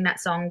this, sing that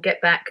song, get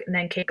back, and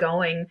then keep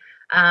going.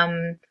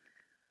 I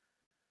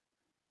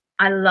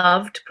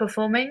loved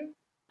performing.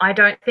 I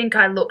don't think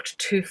I looked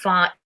too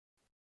far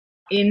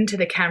into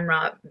the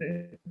camera,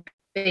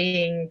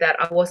 being that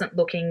I wasn't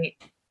looking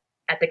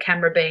at the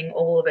camera being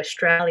all of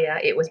Australia.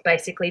 It was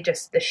basically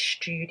just the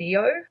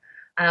studio.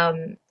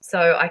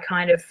 So I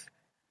kind of,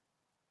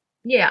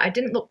 I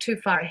didn't look too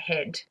far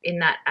ahead in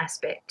that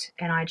aspect.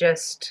 And I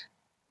just,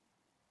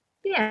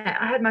 I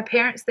had my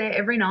parents there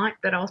every night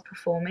that I was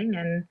performing,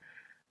 and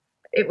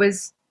it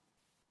was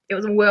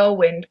a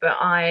whirlwind, but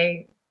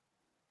I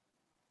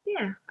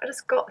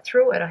just got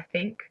through it, I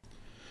think.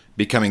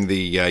 Becoming the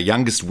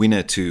youngest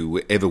winner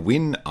to ever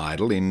win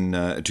Idol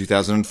in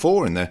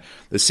 2004 in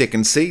the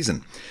second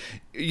season.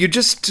 You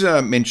just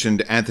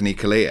mentioned Anthony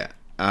Calea.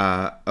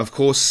 of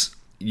course,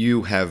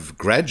 you have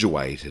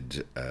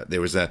graduated.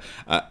 There is an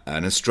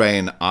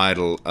Australian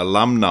Idol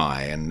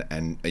alumni,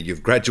 and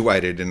you've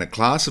graduated in a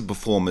class of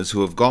performers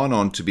who have gone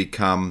on to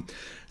become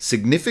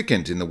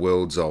significant in the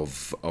worlds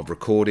of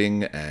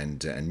recording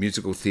and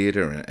musical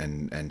theatre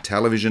and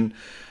television.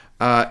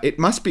 It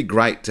must be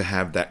great to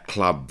have that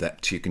club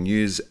that you can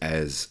use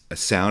as a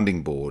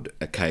sounding board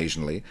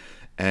occasionally,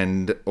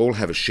 and all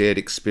have a shared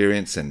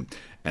experience and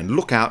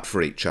look out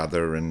for each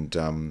other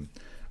and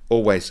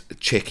always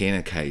check in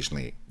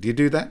occasionally. Do you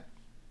do that?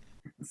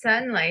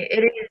 Certainly.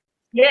 It is.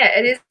 Yeah,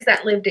 it is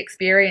that lived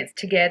experience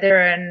together,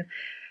 and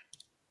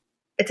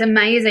it's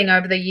amazing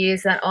over the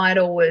years that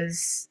Idol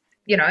was,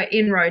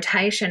 in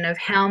rotation, of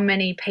how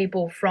many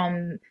people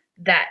from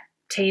that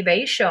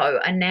TV show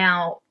are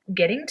now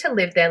getting to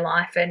live their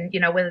life, and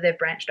whether they've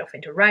branched off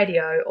into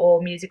radio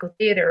or musical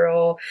theatre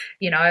or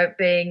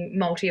being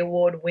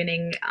multi-award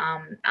winning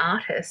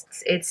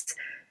artists. It's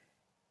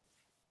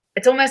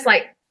almost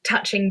like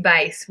touching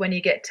base when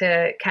you get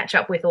to catch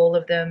up with all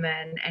of them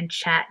and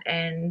chat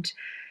and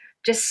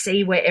just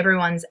see where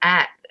everyone's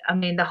at. I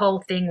mean, the whole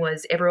thing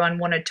was everyone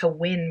wanted to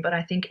win, but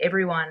I think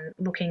everyone,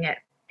 looking at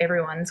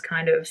everyone's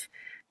kind of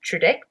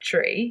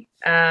trajectory,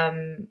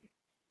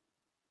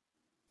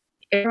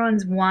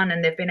 everyone's won,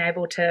 and they've been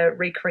able to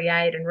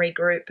recreate and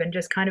regroup and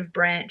just kind of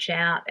branch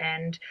out.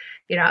 And,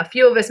 a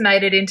few of us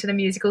made it into the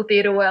musical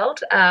theatre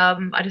world.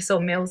 I just saw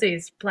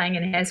Millsy's playing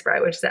in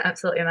Hairspray, which is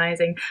absolutely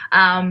amazing.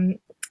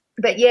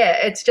 But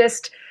yeah,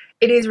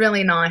 it is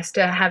really nice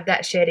to have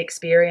that shared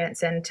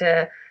experience and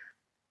to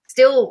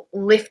still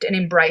lift and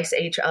embrace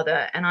each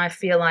other. And I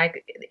feel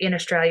like in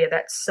Australia,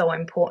 that's so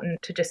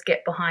important, to just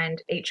get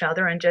behind each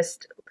other and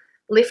just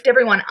lift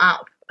everyone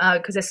up,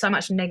 because there's so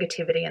much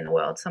negativity in the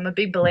world. So I'm a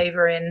big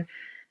believer in,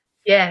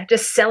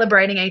 just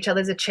celebrating each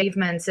other's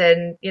achievements.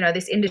 And,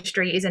 this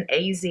industry isn't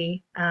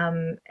easy.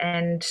 I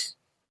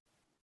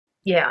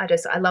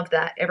love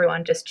that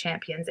everyone just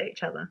champions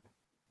each other.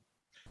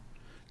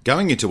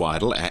 Going into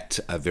Idol at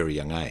a very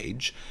young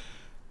age,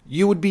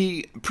 you would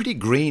be pretty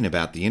green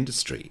about the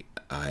industry,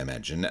 I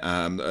imagine,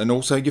 and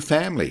also your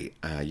family.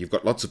 You've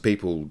got lots of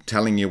people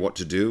telling you what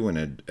to do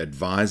and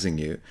advising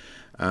you.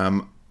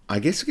 I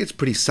guess it gets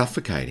pretty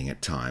suffocating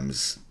at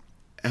times.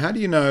 How do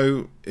you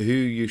know who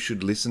you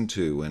should listen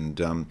to,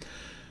 and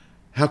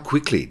how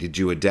quickly did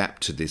you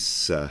adapt to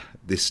this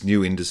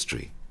new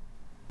industry?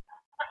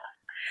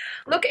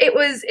 Look, it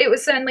was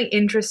certainly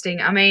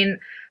interesting. I mean,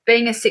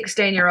 being a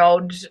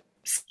 16-year-old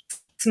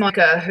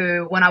smoker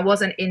who, when I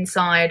wasn't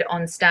inside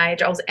on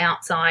stage, I was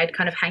outside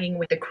kind of hanging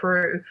with the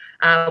crew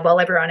while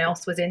everyone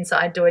else was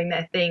inside doing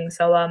their thing.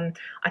 So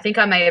I think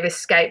I may have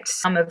escaped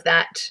some of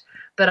that,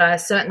 but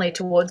certainly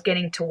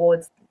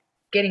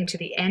getting to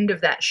the end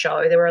of that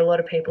show, there were a lot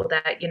of people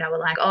that, were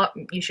like, oh,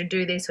 you should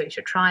do this, or you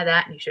should try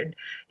that, and you should,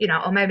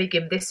 or maybe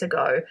give this a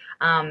go.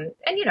 And,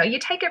 you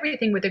take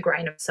everything with a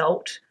grain of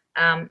salt.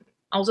 I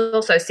was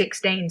also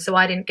 16, so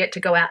I didn't get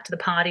to go out to the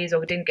parties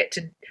or didn't get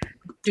to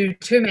do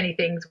too many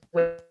things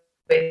with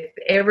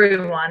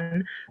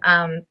everyone.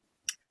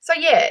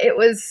 It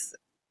was,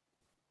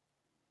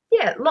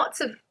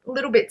 lots of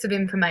little bits of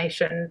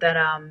information that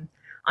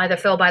either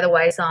fell by the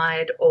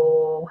wayside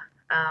or,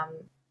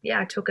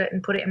 I took it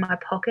and put it in my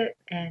pocket.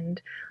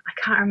 And I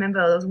can't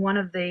remember, there was when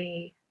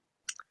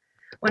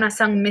I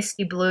sung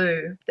Misty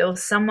Blue, there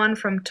was someone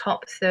from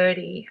Top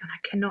 30, and I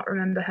cannot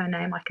remember her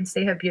name. I can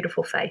see her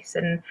beautiful face,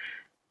 and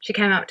she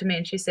came up to me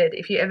and she said,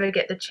 if you ever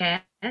get the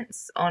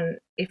chance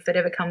if it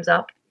ever comes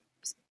up,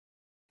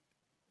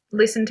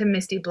 listen to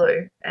Misty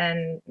Blue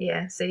and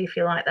see if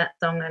you like that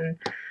song. And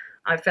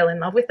I fell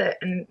in love with it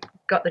and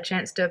got the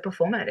chance to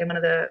perform it in one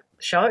of the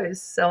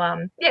shows.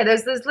 So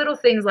there's little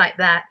things like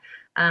that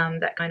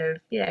that kind of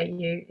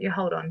you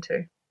hold on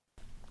to.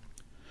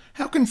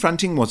 How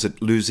confronting was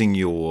it losing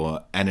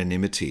your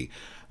anonymity?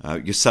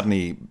 You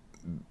suddenly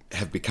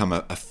have become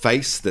a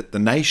face that the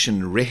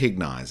nation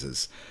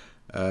recognises.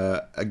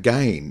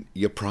 Again,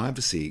 your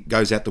privacy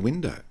goes out the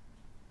window.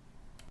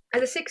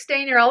 As a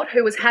 16-year-old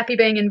who was happy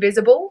being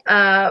invisible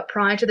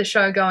prior to the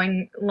show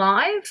going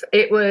live,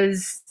 it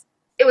was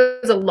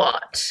a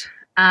lot.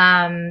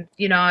 From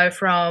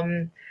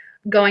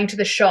going to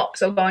the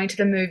shops or going to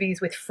the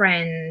movies with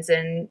friends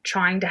and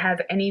trying to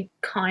have any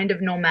kind of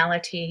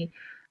normality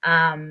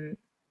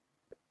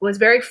was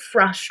very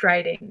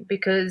frustrating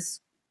because,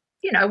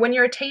 when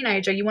you're a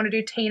teenager, you want to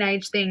do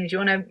teenage things. You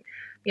want to,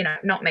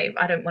 not me,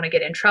 I don't want to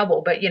get in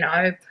trouble, but,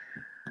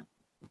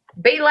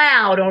 be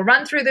loud or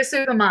run through the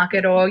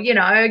supermarket or,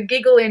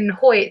 giggle in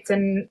Hoyts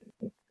and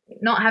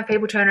not have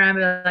people turn around and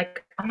be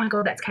like, oh my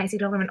God, that's Casey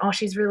Doberman. Oh,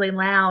 she's really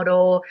loud.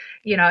 Or,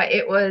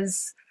 it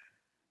was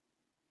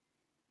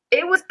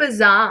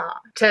bizarre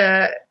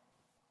to,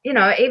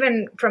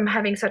 even from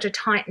having such a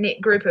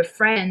tight-knit group of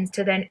friends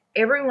to then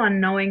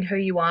everyone knowing who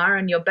you are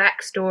and your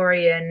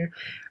backstory and,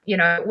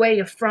 where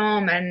you're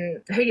from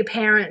and who your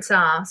parents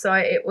are. So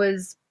it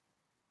was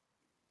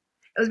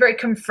very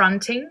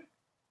confronting.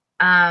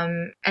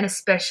 And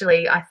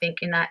especially I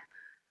think in that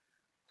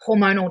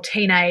hormonal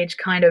teenage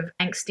kind of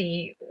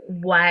angsty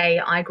way,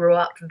 I grew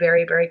up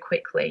very, very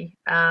quickly.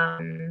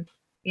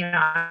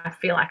 I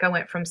feel like I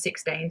went from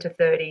 16 to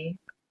 30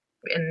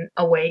 in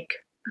a week.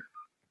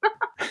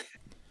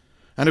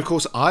 And of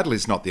course, Idol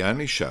is not the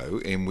only show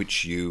in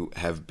which you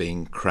have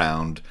been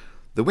crowned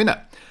the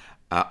winner.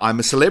 I'm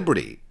a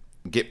Celebrity,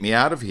 Get Me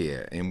Out of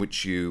Here, in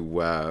which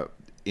you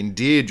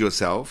endeared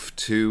yourself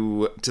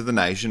to the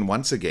nation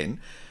once again.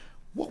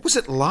 What was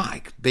it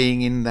like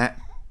being in that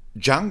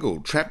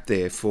jungle, trapped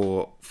there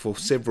for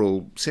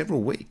several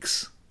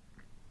weeks?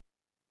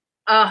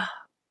 It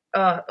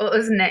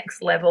was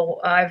next level.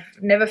 I've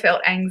never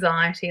felt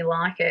anxiety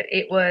like it.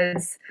 It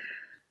was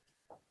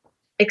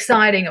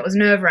exciting. It was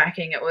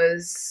nerve-wracking. It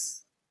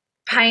was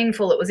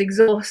painful. It was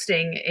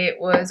exhausting. It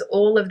was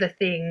all of the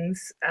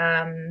things.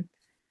 And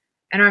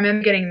I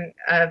remember getting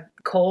a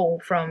call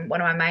from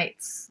one of my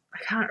mates.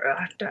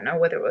 I don't know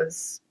whether it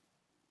was,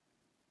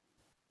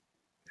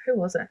 who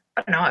was it?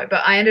 I don't know.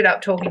 But I ended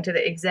up talking to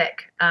the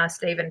exec,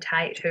 Stephen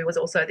Tate, who was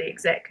also the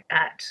exec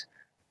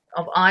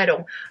of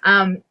Idol.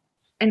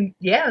 And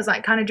yeah, I was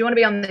like, do you want to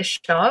be on this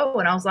show?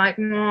 And I was like,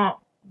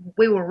 no.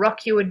 We Will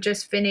Rock You had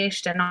just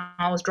finished, and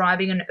I was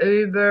driving an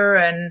Uber,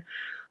 and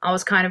I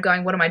was kind of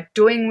going, what am I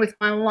doing with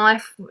my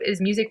life? Is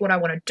music what I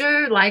want to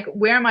do? Like,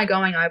 where am I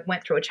going? I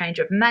went through a change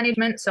of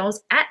management. So I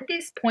was at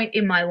this point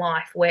in my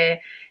life where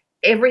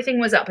everything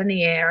was up in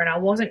the air and I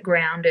wasn't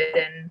grounded.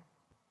 And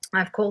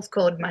I of course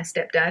called my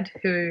stepdad,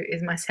 who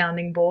is my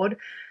sounding board.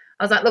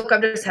 I was like, look,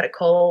 I've just had a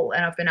call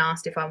and I've been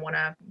asked if I want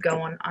to go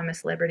on I'm a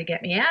Celebrity,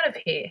 Get Me Out of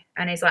Here.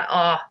 And he's like,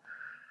 oh,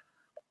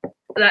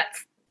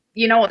 that's,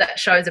 you know what that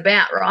show's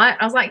about, right?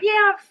 I was like,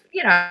 yeah,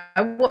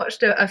 I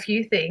watched a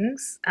few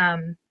things.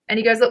 And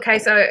he goes, look, okay,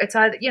 so it's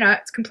either,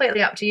 it's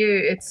completely up to you.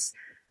 It's,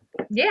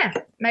 yeah,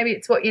 maybe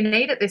it's what you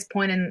need at this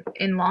point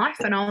in life.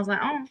 And I was like,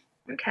 oh,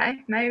 okay,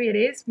 maybe it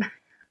is.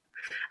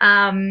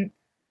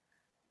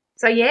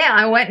 So yeah,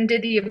 I went and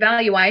did the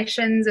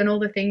evaluations and all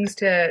the things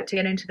to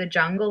get into the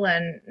jungle.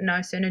 And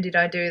no sooner did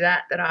I do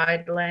that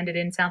I landed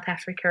in South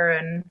Africa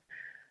and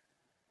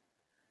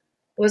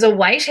was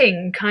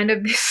awaiting kind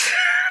of this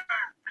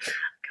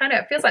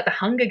it feels like the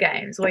Hunger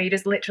Games, where you're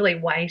just literally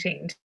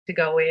waiting to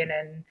go in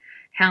and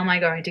how am I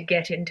going to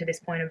get into this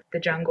point of the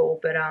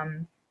jungle? But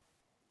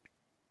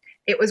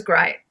it was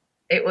great.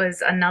 It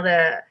was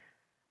another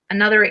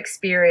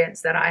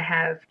experience that I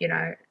have,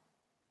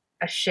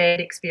 a shared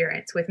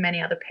experience with many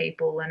other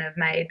people and have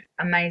made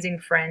amazing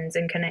friends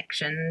and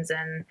connections.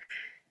 And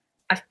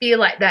I feel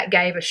like that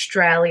gave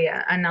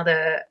Australia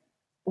another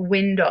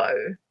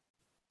window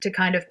to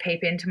kind of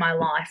peep into my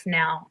life.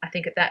 Now, I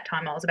think at that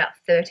time I was about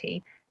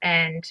 30.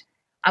 And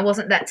I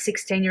wasn't that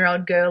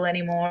 16-year-old girl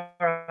anymore.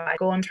 I'd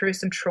gone through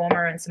some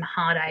trauma and some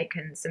heartache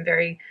and some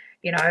very,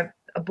 I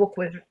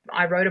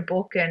wrote a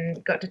book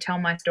and got to tell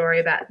my story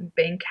about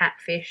being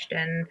catfished.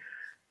 And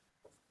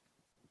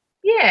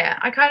yeah,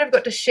 I kind of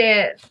got to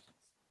share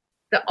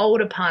the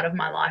older part of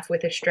my life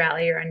with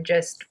Australia and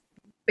just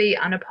be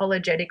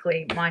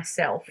unapologetically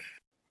myself,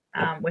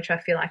 which I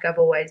feel like I've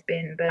always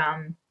been. But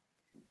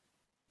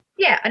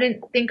yeah, I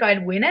didn't think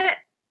I'd win it.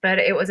 But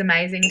it was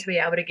amazing to be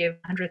able to give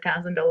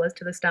 $100,000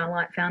 to the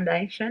Starlight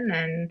Foundation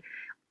and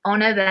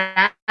honour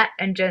that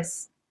and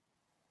just,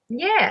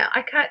 yeah,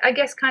 I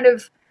guess kind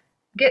of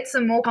get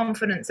some more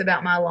confidence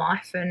about my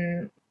life.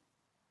 And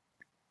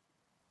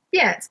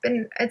yeah,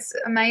 it's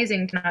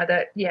amazing to know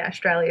that, yeah,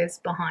 Australia's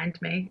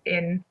behind me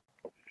in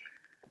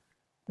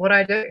what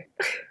I do.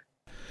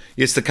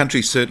 Yes, the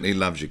country certainly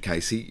loves you,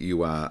 Casey.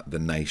 You are the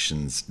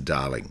nation's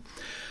darling.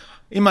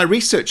 In my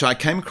research, I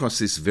came across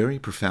this very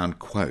profound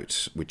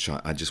quote, which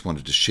I just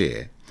wanted to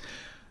share.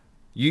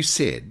 You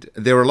said,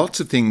 there are lots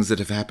of things that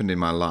have happened in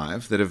my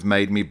life that have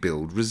made me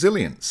build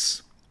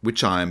resilience,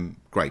 which I'm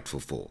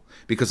grateful for,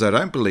 because I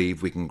don't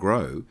believe we can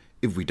grow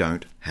if we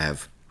don't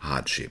have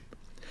hardship.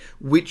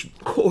 Which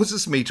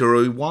causes me to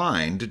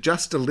rewind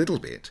just a little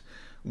bit.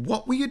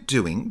 What were you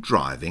doing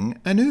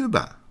driving an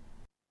Uber?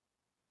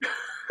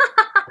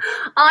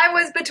 I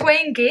was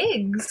between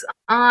gigs.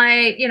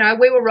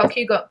 We Will Rock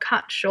You got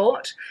cut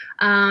short.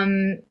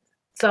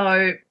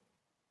 So,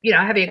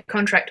 having a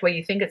contract where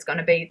you think it's going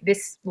to be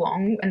this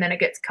long and then it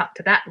gets cut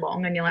to that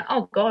long and you're like,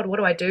 oh God, what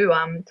do I do?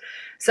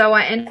 So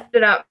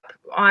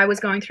I was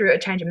going through a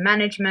change of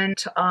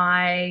management.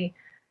 I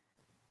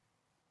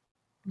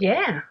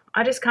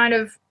just kind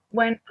of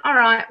went, all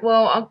right,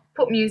 well, I'll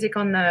put music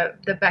on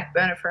the back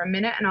burner for a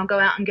minute and I'll go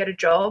out and get a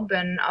job.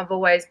 And I've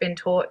always been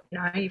taught,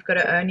 you've got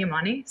to earn your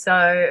money. So,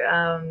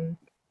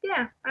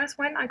 I just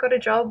went, I got a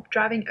job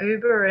driving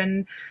Uber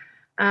and,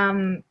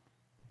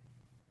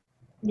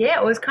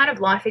 it was kind of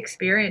life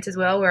experience as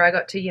well, where I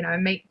got to,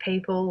 meet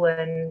people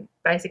and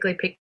basically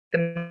pick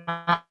them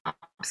up.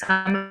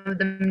 Some of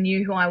them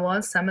knew who I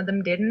was, some of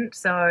them didn't.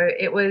 So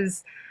it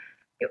was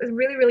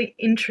really, really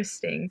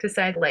interesting to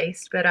say the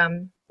least. But,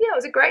 it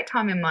was a great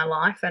time in my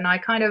life. And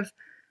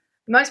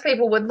most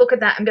people would look at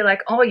that and be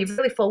like, oh, you've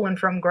really fallen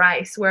from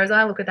grace. Whereas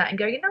I look at that and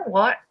go, you know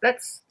what?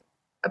 That's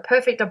a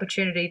perfect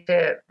opportunity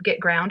to get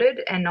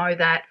grounded and know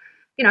that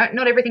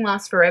not everything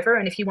lasts forever,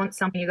 and if you want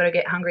something, you've got to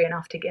get hungry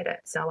enough to get it.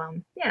 So,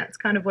 it's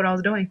kind of what I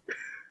was doing.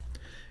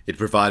 It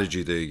provided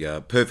you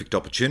the perfect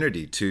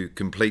opportunity to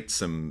complete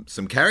some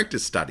character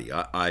study.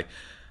 I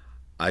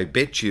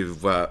bet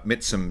you've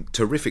met some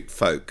terrific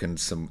folk and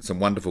some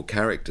wonderful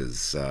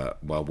characters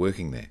while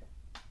working there.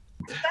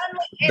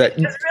 It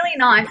was really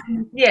nice.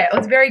 Yeah, it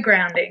was very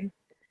grounding.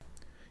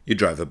 You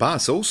drove a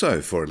bus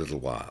also for a little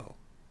while.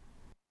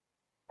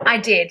 I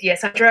did,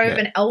 yes. I drove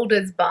an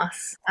elders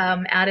bus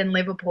out in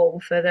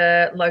Liverpool for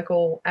the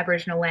local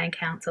Aboriginal Land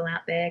Council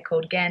out there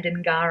called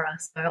Gandangara.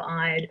 So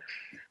I'd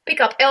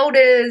pick up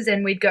elders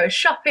and we'd go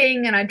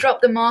shopping, and I'd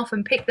drop them off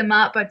and pick them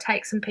up. I'd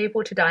take some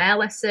people to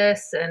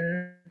dialysis,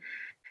 and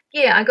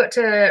I got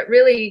to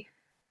really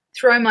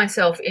throw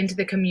myself into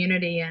the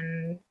community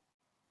and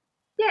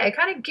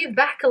kind of give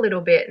back a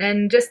little bit.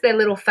 And just their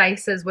little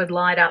faces would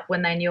light up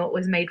when they knew it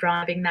was me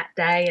driving that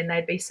day, and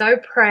they'd be so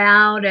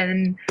proud.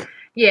 And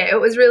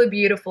it was really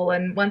beautiful.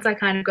 And once I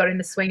kind of got in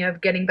the swing of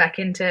getting back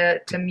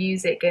into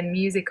music and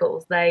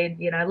musicals, they'd,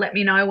 let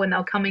me know when they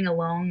were coming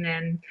along.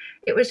 And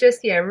it was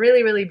just,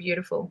 really, really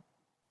beautiful.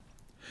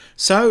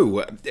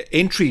 So,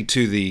 entry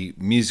to the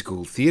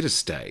musical theatre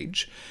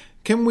stage,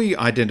 can we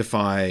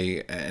identify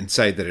and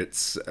say that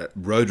it's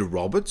Rhoda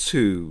Roberts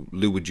who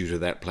lured you to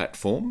that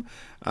platform?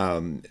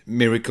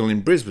 Miracle in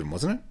Brisbane,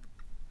 wasn't it?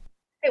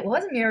 It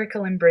was a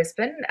Miracle in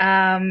Brisbane.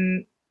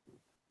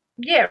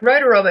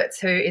 Rhoda Roberts,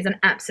 who is an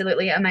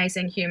absolutely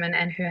amazing human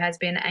and who has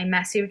been a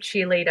massive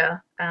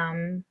cheerleader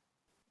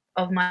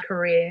of my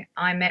career.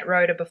 I met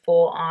Rhoda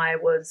before I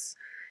was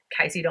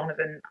Casey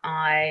Donovan.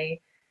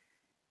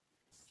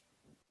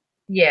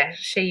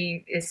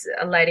 She is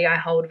a lady I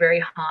hold very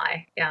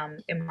high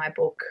in my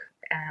book.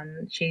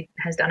 She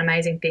has done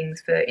amazing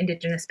things for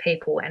Indigenous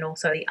people and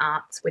also the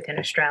arts within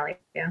Australia.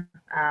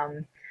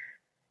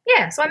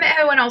 So I met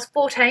her when I was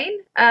 14,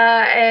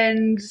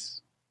 and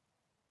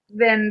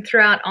then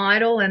throughout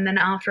Idol, and then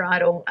after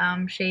Idol,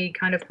 she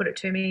kind of put it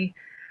to me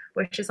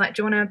where she's like,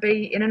 do you want to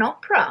be in an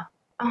opera?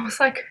 I was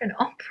like, an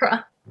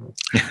opera?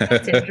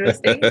 That's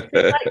interesting. She's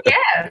like,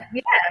 yeah.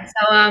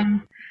 So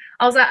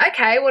I was like,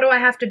 okay, what do I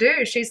have to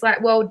do? She's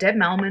like, well, Deb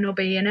Melman will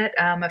be in it,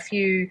 a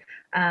few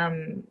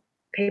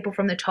people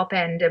from the top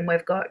end, and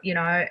we've got,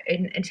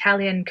 an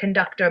Italian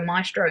conductor,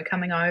 maestro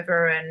coming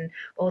over, and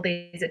all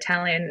these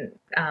Italian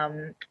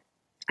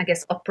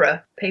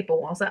opera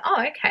people. I was like,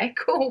 oh, okay,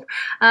 cool.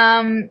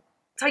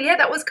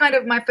 That was kind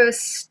of my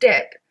first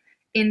step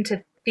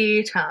into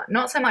theatre.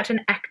 Not so much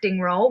an acting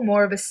role,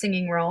 more of a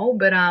singing role,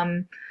 but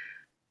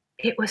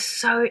it was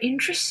so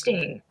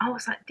interesting. I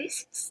was like,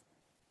 this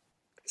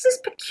is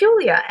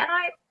peculiar, and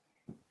I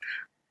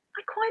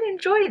quite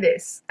enjoy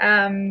this.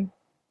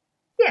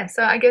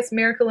 So I guess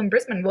Miracle in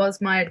Brisbane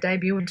was my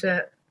debut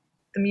into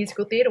the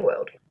musical theatre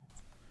world.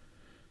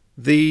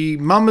 The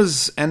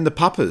Mamas and the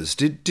Papas,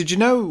 did you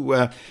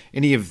know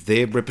any of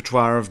their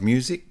repertoire of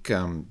music?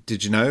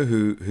 Did you know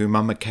who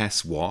Mama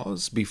Cass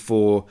was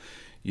before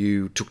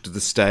you took to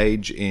the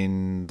stage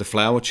in The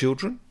Flower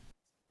Children?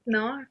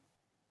 No,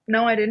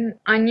 I didn't.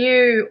 I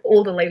knew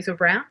All the Leaves Were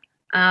Brown,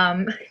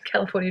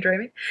 California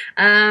Dreaming,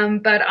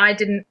 but I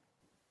didn't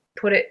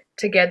put it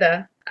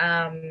together,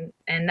 and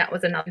that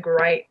was another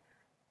great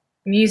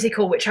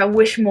musical which I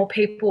wish more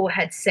people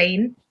had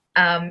seen.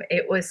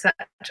 It was such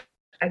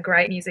a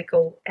great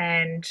musical,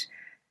 and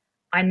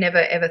I never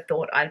ever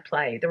thought I'd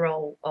play the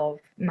role of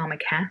Mama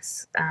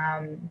Cass,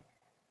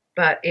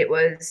 but it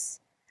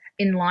was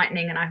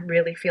enlightening, and I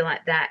really feel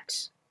like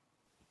that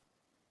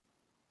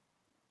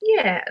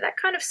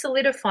kind of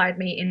solidified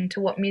me into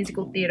what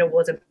musical theatre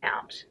was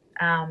about.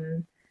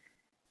 And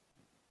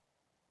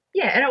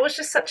it was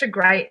just such a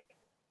great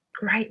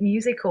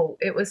musical.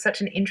 It was such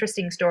an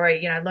interesting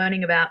story,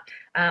 learning about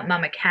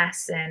Mama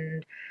Cass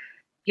and,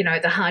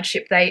 the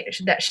hardship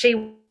that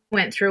she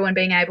went through, and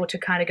being able to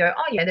kind of go,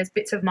 oh yeah, there's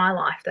bits of my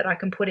life that I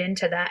can put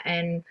into that,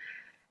 and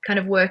kind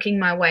of working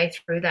my way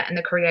through that. And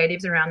the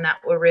creatives around that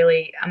were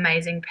really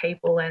amazing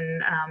people.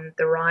 And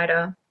the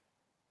writer,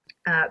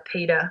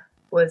 Peter,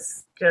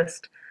 was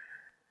just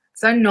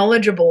so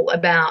knowledgeable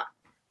about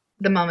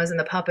the Mamas and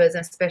the Papas,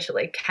 and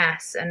especially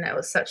Cass. And it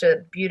was such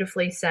a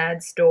beautifully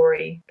sad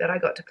story that I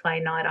got to play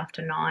night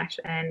after night.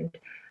 And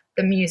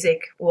the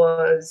music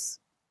was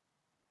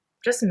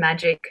just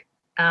magic.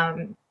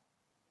 There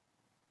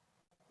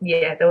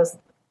was...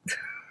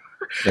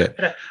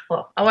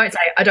 Well, I won't say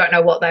I don't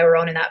know what they were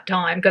on in that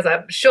time, because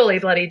I surely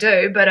bloody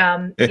do. But,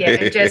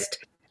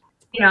 just,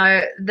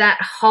 that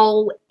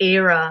whole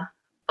era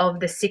of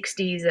the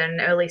 60s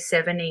and early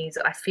 70s,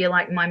 I feel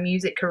like my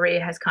music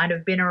career has kind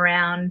of been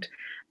around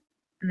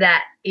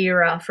that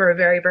era for a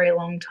very, very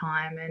long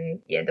time.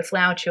 And the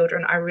Flower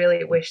Children, I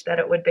really wish that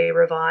it would be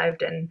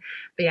revived and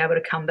be able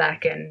to come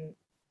back, and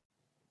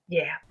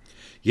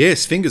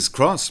Yes, fingers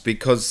crossed,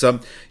 because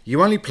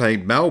you only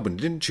played Melbourne,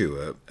 didn't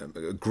you?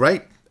 A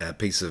great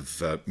piece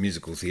of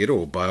musical theatre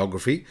or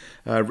biography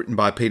written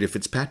by Peter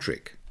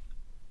Fitzpatrick.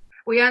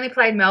 We only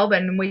played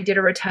Melbourne, and we did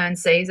a return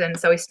season.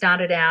 So we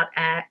started out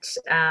at,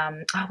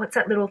 what's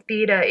that little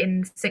theatre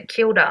in St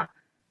Kilda?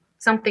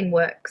 Something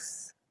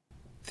Works.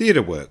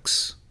 Theatre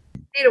Works.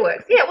 Theatre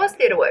Works. Yeah, it was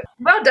Theatre Works.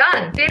 Well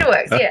done, Theatre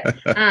Works, yeah.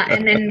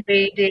 And then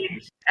we did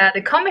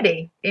the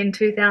comedy in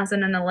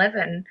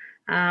 2011,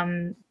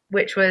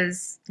 which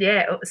was,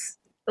 it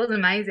was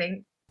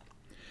amazing.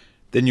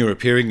 Then you're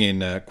appearing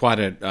in quite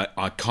an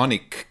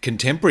iconic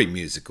contemporary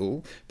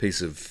musical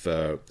piece of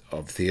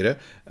theatre,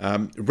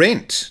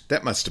 Rent.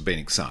 That must have been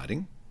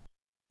exciting.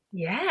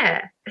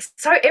 Yeah.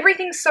 So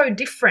everything's so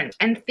different,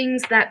 and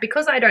things that,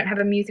 because I don't have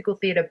a musical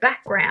theatre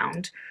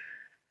background,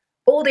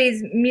 all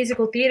these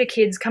musical theatre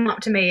kids come up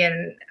to me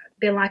and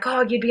they're like,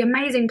 oh, you'd be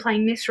amazing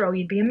playing this role.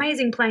 You'd be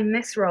amazing playing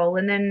this role.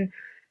 And then,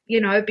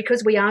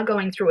 because we are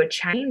going through a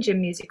change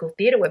in musical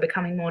theatre, we're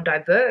becoming more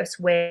diverse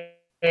where,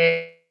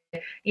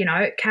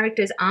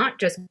 characters aren't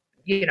just,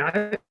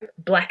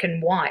 black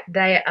and white.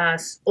 They are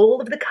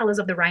all of the colours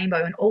of the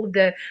rainbow and all of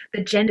the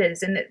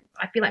genders. And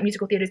I feel like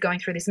musical theatre is going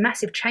through this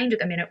massive change at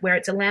the minute where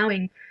it's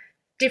allowing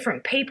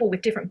different people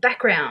with different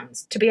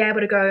backgrounds to be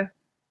able to go,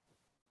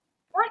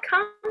 why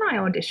can't I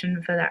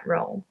audition for that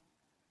role?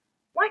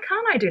 Why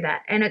can't I do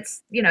that? And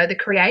it's, the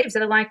creatives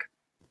that are like,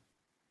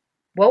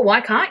 well, why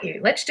can't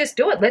you? Let's just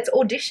do it. Let's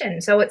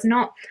audition. So it's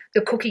not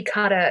the cookie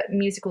cutter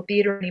musical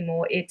theatre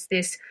anymore. It's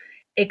this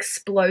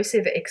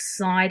explosive,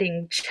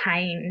 exciting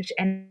change,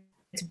 and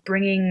it's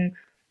bringing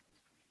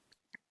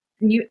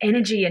new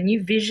energy and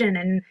new vision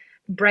and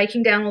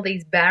breaking down all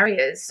these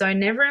barriers. So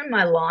never in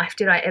my life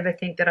did I ever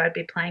think that I'd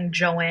be playing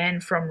Joanne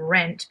from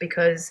Rent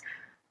because,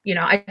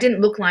 I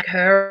didn't look like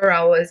her.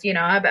 I was,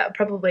 about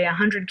probably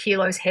 100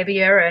 kilos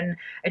heavier, and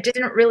it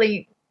didn't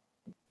really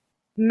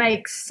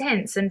make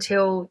sense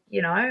until,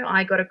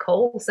 I got a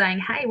call saying,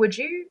 hey, would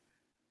you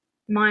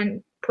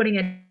mind putting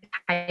a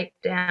tape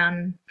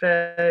down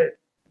for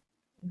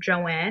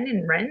Joanne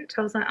in Rent?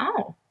 I was like,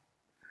 oh,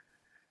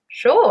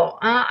 sure.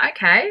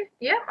 Okay.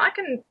 Yeah, I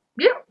can.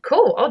 Yeah,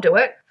 cool. I'll do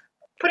it.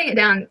 Putting it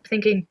down,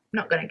 thinking,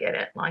 not going to get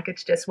it. Like,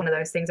 it's just one of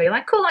those things where you're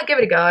like, cool, I'll give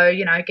it a go,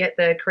 get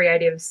the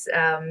creatives'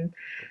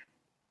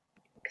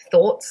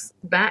 thoughts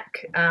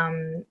back.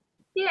 And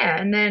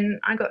then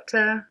I got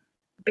to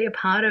be a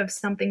part of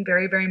something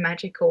very, very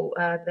magical.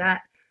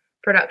 That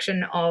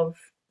production of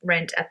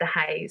Rent at the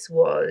Hayes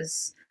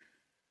was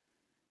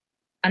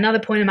another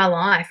point in my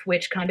life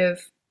which kind of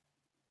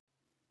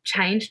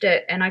changed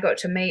it, and I got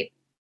to meet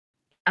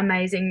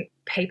amazing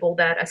people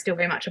that are still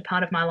very much a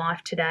part of my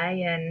life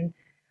today, and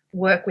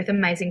work with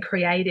amazing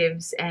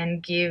creatives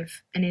and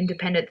give an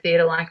independent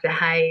theatre like the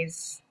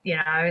Hayes,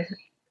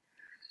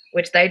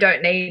 which they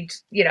don't need,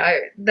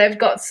 they've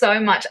got so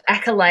much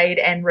accolade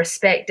and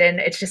respect, and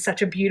it's just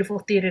such a beautiful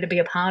theatre to be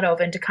a part of,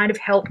 and to kind of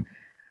help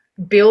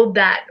build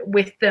that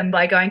with them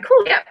by going,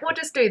 cool, yeah, we'll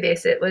just do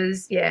this. It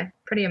was,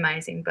 pretty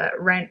amazing. But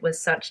Rent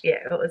was such,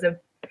 it was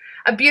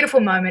a beautiful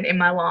moment in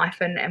my life,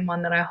 and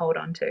one that I hold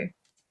on to.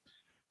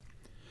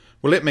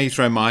 Well, let me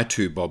throw my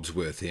 2 bobs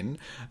worth in.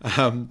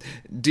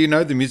 Do you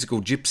know the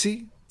musical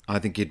Gypsy? I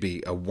think you'd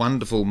be a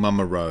wonderful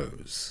Mama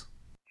Rose.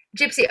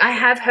 Gypsy, I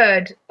have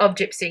heard of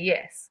Gypsy,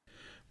 yes.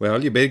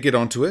 Well, you better get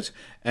onto it.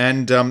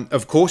 And,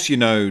 of course, you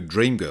know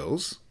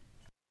Dreamgirls.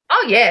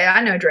 Oh, yeah,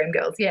 I know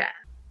Dreamgirls, yeah.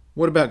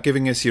 What about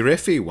giving us your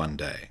Effie one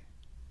day?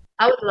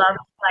 I would love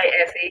to play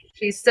Effie.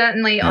 She's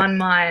certainly on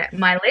my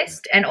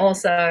list, and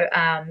also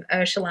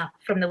Ursula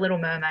from The Little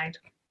Mermaid.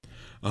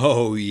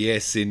 Oh,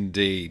 yes,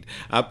 indeed.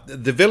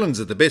 The villains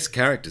are the best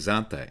characters,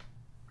 aren't they?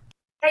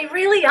 They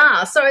really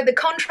are. So the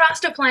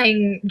contrast of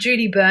playing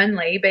Judy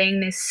Burnley, being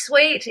this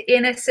sweet,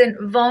 innocent,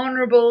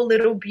 vulnerable,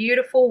 little,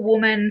 beautiful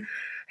woman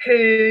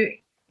who,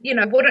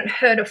 wouldn't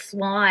hurt a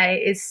fly,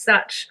 is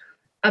such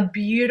a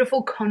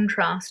beautiful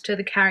contrast to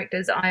the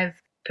characters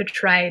I've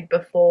portrayed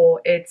before.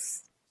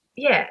 It's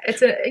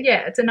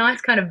a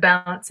nice kind of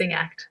balancing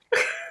act.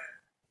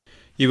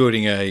 You're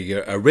building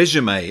a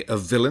resume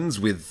of villains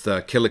with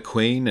Killer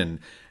Queen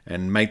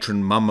and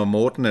Matron Mama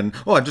Morton, and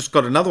I just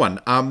got another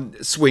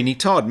one, Sweeney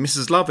Todd,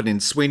 Mrs. Lovett in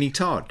Sweeney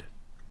Todd.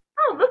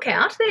 Oh, look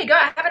out. There you go.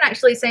 I haven't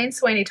actually seen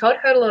Sweeney Todd,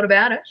 heard a lot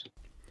about it.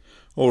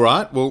 All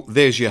right, well,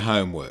 there's your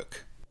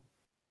homework.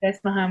 That's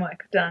my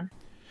homework, done.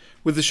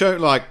 With a show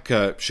like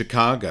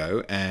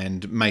Chicago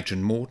and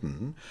Matron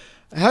Morton,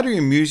 how do you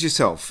amuse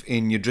yourself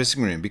in your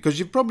dressing room? Because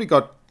you've probably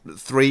got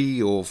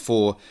 3 or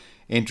 4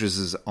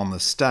 entrances on the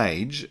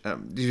stage.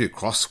 Do you do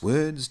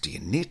crosswords? Do you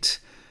knit?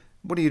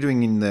 What are you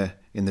doing in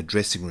the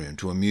dressing room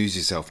to amuse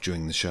yourself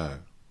during the show?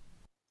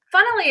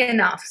 Funnily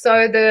enough,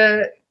 so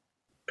the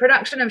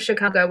production of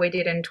Chicago we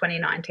did in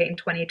 2019,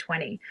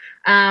 2020.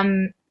 I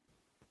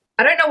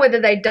don't know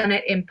whether they'd done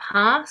it in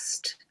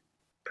past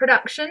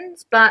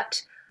productions,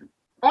 but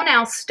on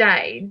our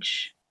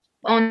stage,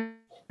 on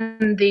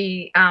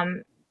the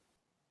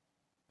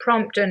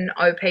prompt and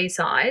OP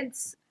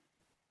sides,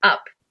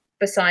 up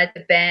beside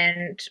the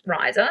band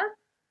riser,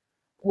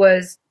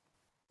 were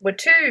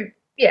 2,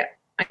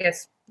 I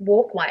guess,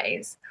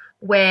 walkways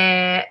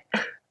where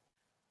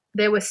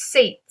there were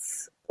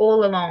seats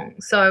all along.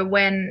 So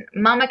when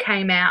Mama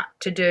came out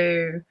to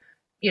do,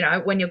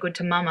 When You're Good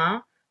to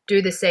Mama,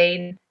 do the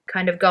scene,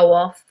 kind of go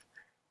off,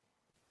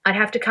 I'd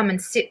have to come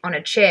and sit on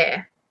a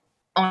chair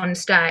on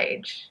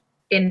stage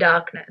in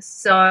darkness.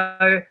 So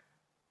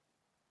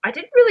I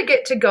didn't really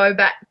get to go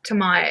back to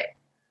my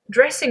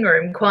dressing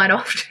room quite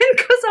often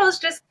because I was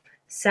just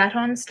sat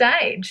on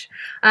stage.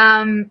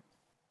 But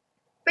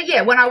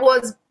yeah, when I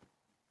was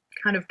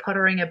kind of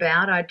pottering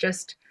about, I'd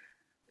just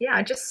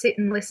sit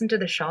and listen to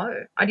the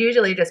show. I'd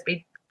usually just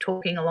be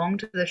talking along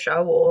to the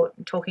show or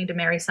talking to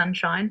Mary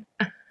Sunshine.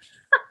 But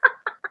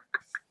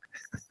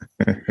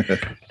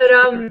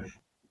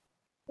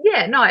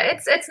yeah, no,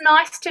 it's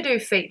nice to do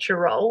feature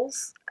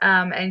roles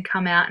and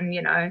come out and,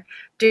 you know,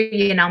 do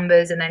your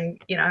numbers and then,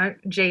 you know,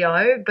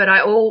 GO. But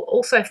I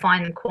also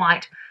find them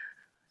quite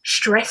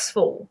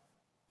stressful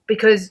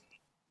because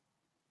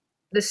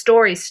the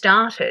story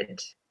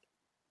started,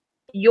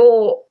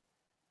 your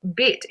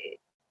bit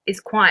is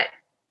quite,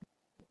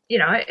 you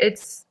know,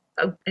 it's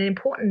an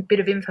important bit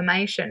of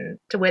information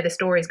to where the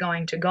story is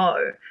going to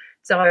go.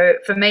 So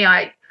for me,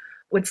 I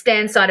would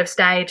stand side of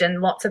stage,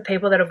 and lots of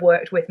people that have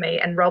worked with me,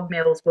 and Rob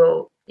Mills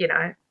will, you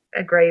know,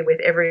 agree with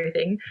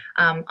everything.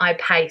 I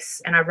pace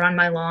and I run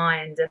my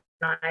lines, and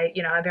I,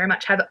 you know, I very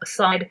much have a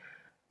side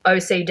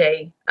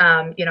OCD.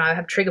 You know, I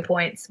have trigger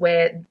points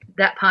where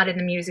that part in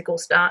the musical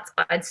starts,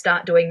 I'd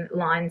start doing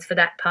lines for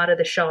that part of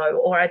the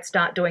show, or I'd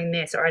start doing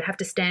this, or I'd have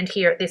to stand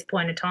here at this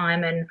point in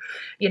time. And,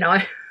 you know,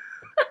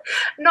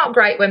 not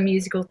great when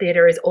musical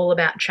theatre is all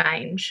about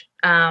change.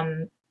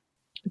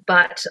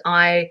 But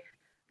I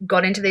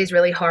got into these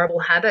really horrible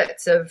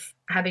habits of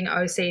having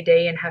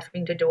OCD and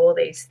having to do all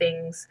these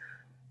things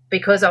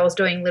because I was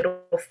doing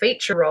little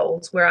feature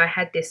roles where I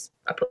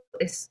put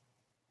this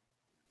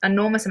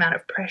enormous amount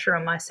of pressure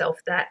on myself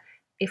that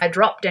if I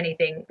dropped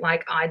anything,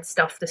 like, I'd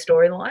stuff the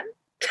storyline.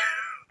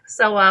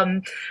 So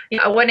you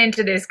know, I went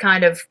into this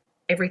kind of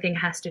everything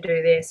has to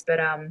do this, but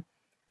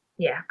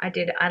yeah, I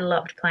did. I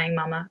loved playing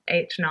Mama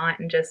each night,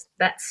 and just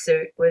that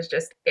suit was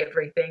just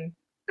everything.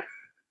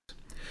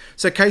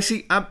 So,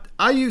 Casey,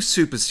 are you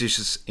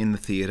superstitious in the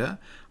theatre?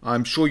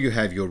 I'm sure you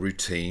have your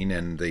routine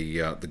and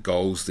the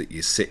goals that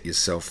you set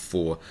yourself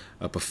for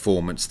a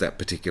performance that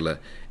particular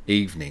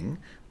evening.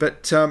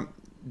 But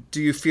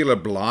do you feel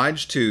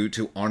obliged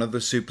to honour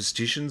the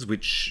superstitions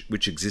which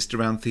exist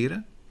around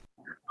theatre?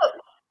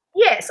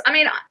 Yes. I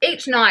mean,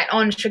 each night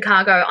on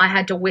Chicago, I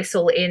had to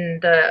whistle in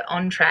the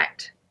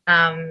entr'acte,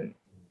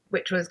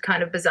 which was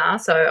kind of bizarre.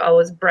 So I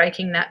was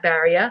breaking that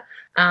barrier.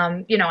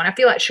 You know, and I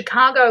feel like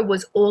Chicago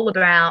was all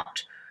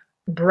about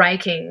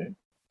breaking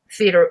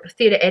theatre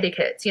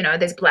etiquettes. You know,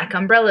 there's black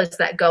umbrellas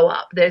that go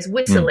up, there's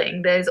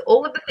whistling, there's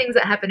all of the things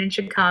that happen in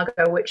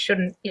Chicago which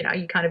shouldn't, you know,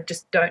 you kind of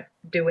just don't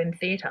do in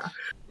theatre.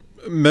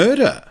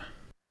 Murder,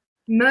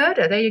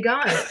 there you go.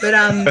 But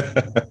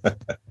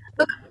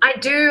look, I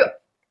do,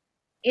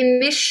 in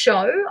this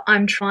show,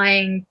 I'm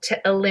trying to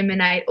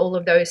eliminate all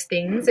of those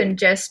things and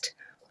just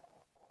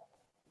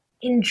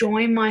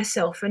enjoy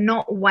myself and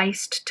not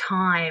waste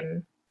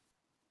time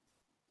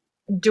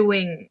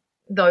doing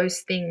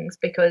those things,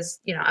 because,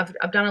 you know,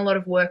 I've done a lot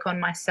of work on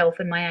myself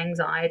and my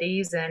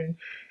anxieties, and,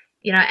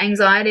 you know,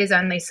 anxiety is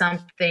only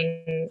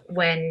something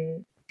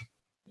when,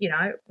 you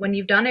know, when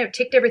you've done it,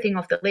 ticked everything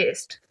off the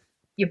list,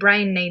 your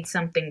brain needs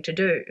something to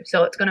do,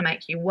 so it's going to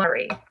make you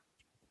worry.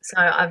 So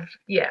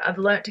I've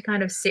learnt to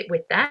kind of sit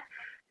with that.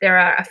 There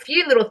are a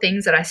few little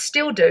things that I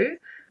still do,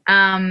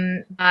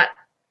 but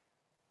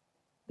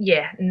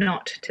yeah,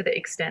 not to the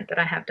extent that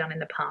I have done in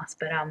the past.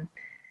 But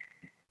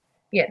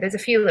yeah, there's a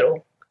few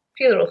little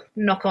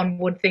knock on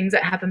wood things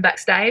that happen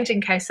backstage in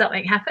case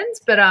something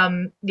happens. But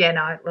yeah,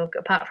 no, look,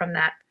 apart from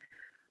that,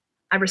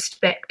 I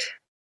respect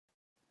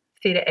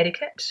theatre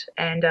etiquette,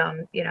 and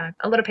you know,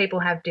 a lot of people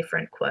have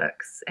different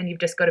quirks, and you've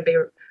just got to be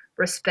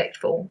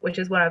respectful, which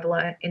is what I've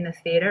learned in the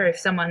theatre. If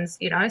someone's,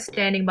 you know,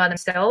 standing by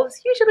themselves,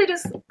 usually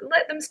just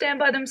let them stand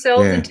by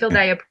themselves until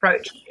they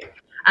approach you.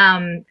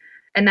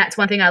 And that's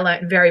one thing I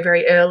learned very,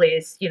 very early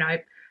is, you know,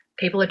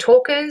 people are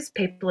talkers,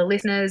 people are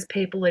listeners,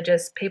 people are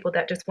just people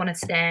that just want to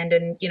stand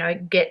and, you know,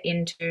 get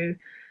into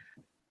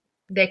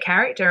their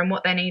character and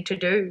what they need to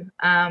do,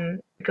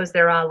 because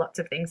there are lots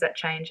of things that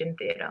change in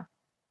theatre.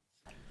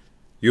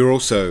 You're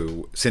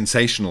also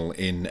sensational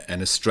in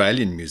an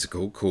Australian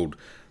musical called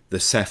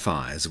The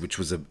Sapphires, which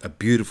was a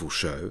beautiful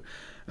show.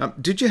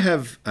 Did you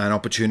have an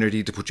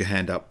opportunity to put your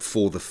hand up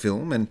for the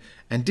film,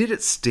 and did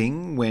it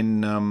sting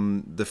when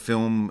the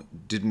film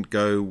didn't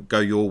go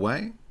your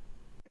way?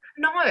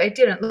 No, it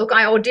didn't. Look,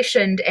 I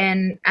auditioned,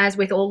 and as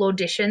with all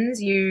auditions,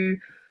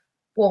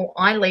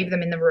 I leave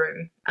them in the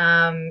room.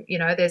 You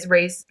know,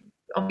 there's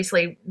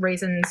obviously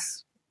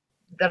reasons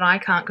that I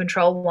can't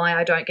control why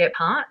I don't get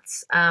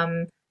parts.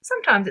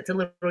 Sometimes it's a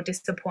little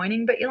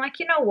disappointing, but you're like,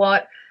 you know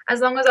what? As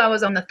long as I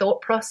was on the thought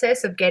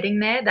process of getting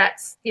there,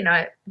 that's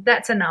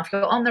enough.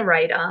 You're on the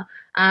radar.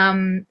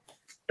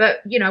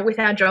 But, you know, with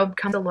our job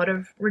comes a lot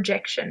of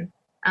rejection.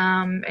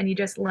 And you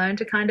just learn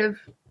to kind of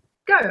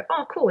go,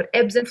 oh, cool, it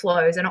ebbs and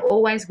flows, and it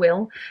always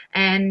will.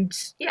 And,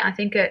 yeah, I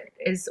think it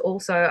is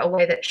also a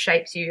way that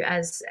shapes you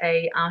as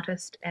a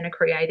artist and a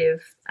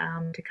creative,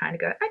 to kind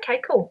of go,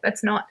 okay, cool,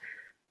 it's not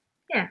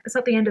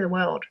the end of the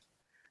world.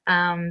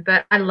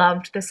 But I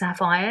loved the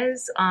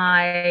Sapphires.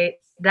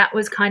 That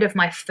was kind of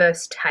my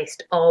first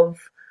taste of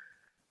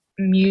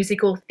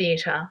musical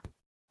theatre,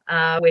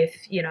 with,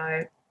 you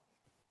know,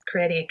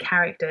 creating a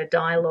character,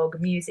 dialogue,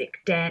 music,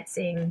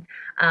 dancing,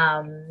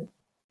 and,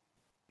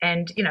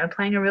 you know,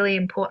 playing a really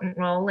important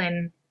role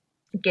in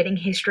getting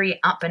history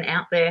up and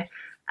out there,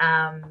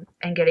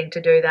 and getting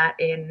to do that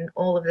in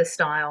all of the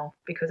style,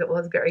 because it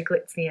was very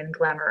glitzy and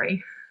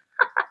glamoury.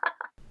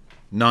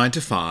 9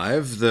 to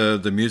 5,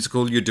 the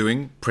musical you're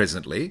doing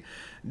presently.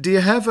 Do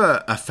you have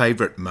a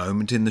favourite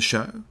moment in the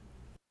show?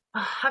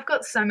 Oh, I've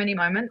got so many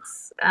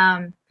moments.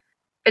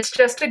 It's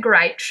just a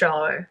great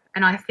show.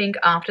 And I think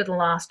after the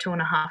last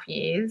 2.5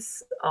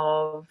 years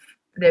of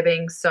there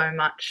being so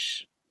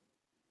much,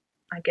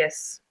 I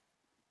guess,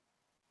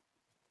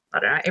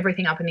 I don't know,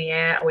 everything up in the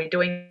air. Are we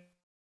doing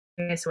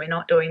this? Are we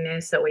not doing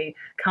this? Are we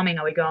coming?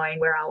 Are we going?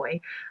 Where are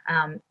we?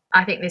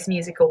 I think this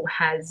musical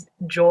has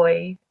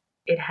joy.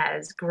 It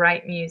has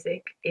great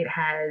music. It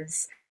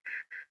has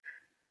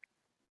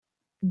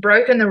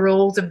broken the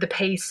rules of the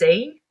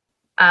PC,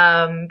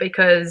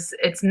 because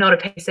it's not a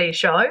PC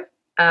show,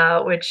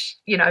 which,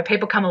 you know,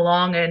 people come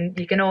along and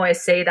you can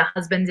always see the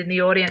husbands in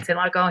the audience and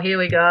like, oh, here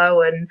we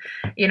go. And,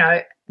 you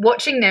know,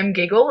 watching them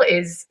giggle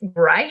is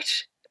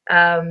great.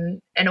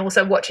 And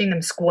also watching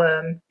them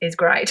squirm is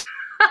great.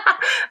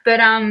 But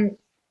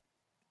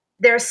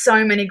there are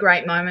so many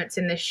great moments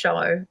in this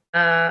show.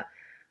 I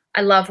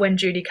love when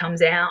Judy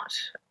comes out.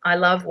 I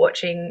love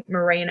watching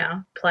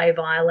Marina play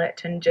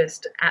Violet and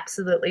just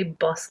absolutely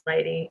boss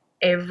lady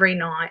every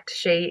night.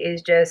 She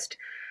is just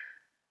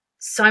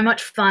so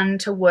much fun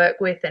to work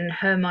with, and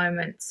her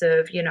moments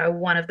of, you know,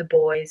 one of the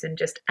boys and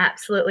just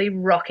absolutely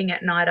rocking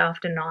it night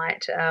after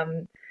night.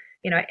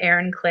 You know,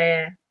 Erin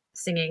Clare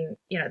singing,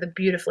 you know, the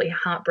beautifully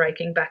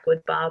heartbreaking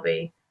Backward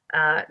Barbie,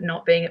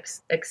 not being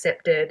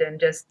accepted, and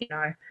just, you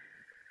know,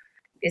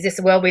 is this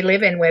the world we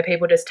live in where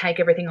people just take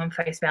everything on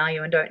face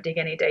value and don't dig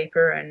any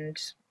deeper? And,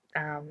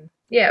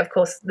 yeah, of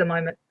course, the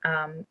moment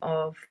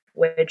of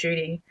where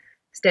Judy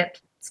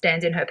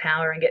stands in her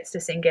power and gets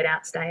to sing Get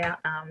Out, Stay Out,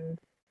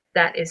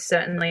 that is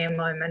certainly a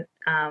moment.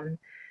 And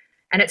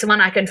it's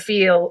one I can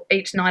feel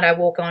each night I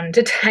walk on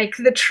to take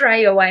the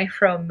tray away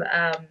from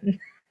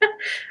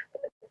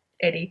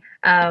Eddie.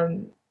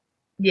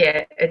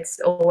 Yeah,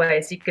 it's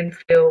always, you can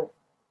feel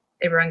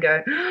everyone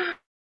go, oh,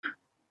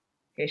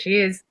 here she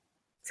is.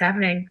 It's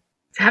happening.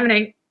 It's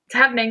happening. It's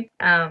happening.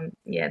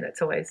 Yeah,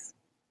 it's always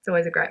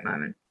a great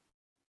moment.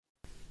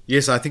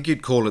 Yes, I think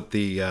you'd call it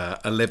the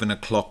 11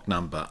 o'clock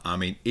number. I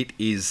mean, it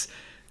is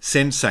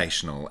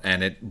sensational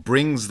and it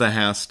brings the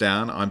house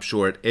down, I'm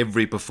sure, at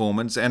every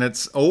performance, and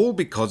it's all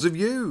because of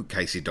you,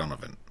 Casey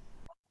Donovan.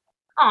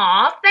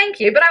 Aw, thank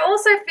you. But I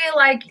also feel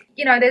like,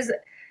 you know,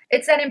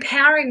 it's that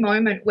empowering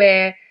moment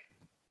where,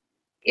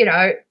 you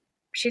know,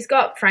 she's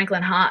got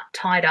Franklin Hart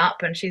tied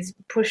up and she's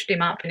pushed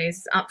him up and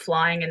he's up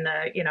flying in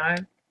the, you know,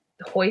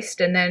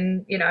 hoist, and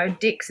then, you know,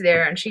 Dick's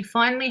there, and she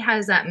finally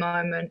has that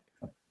moment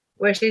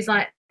where she's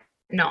like,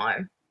 no,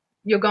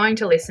 you're going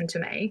to listen to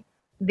me.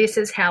 This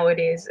is how it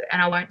is,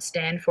 and I won't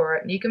stand for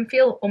it. And you can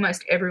feel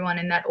almost everyone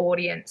in that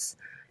audience,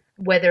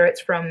 whether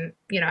it's from,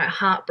 you know,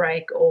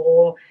 heartbreak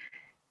or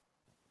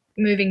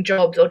moving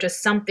jobs or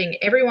just something,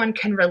 everyone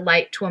can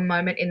relate to a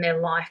moment in their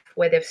life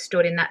where they've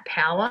stood in that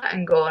power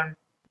and gone,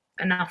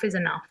 enough is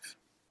enough.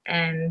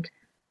 And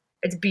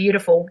it's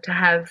beautiful to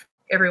have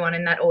everyone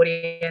in that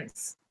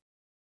audience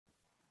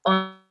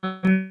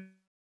on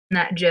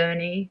that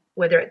journey,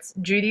 whether it's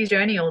Judy's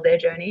journey or their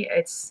journey.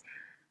 It's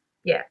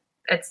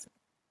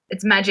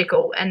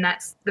magical, and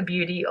that's the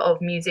beauty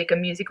of music and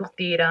musical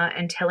theatre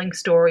and telling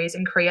stories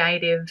and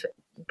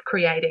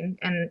creating.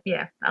 And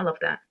yeah, I love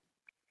that.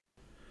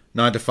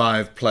 9 to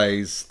 5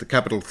 plays the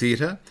Capitol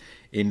Theatre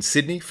in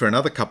Sydney for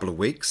another couple of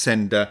weeks,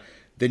 and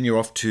then you're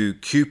off to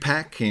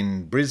QPAC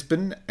in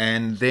Brisbane,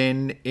 and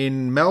then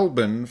in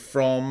Melbourne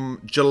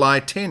from July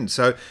 10.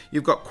 So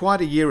you've got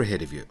quite a year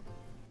ahead of you.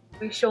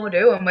 We sure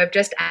do, and we've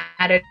just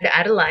added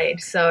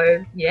Adelaide.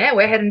 So yeah,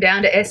 we're heading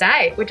down to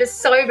SA, which is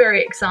so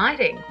very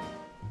exciting.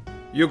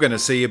 You're going to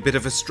see a bit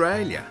of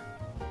Australia.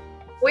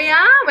 We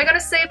are. We're going to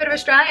see a bit of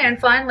Australia, and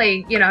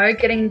finally, you know,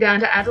 getting down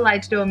to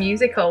Adelaide to do a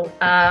musical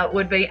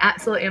would be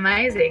absolutely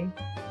amazing.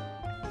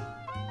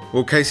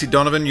 Well, Casey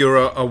Donovan, you're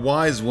a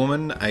wise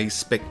woman, a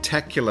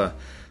spectacular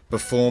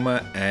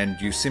performer, and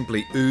you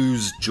simply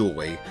ooze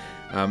joy.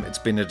 It's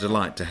been a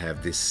delight to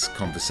have this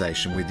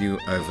conversation with you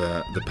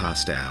over the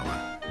past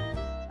hour.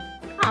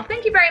 Oh,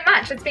 thank you very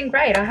much. It's been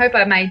great. I hope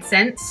I made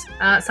sense.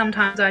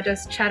 Sometimes I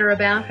just chatter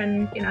about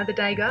and, you know, the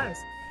day goes.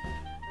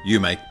 You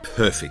make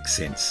perfect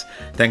sense.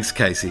 Thanks,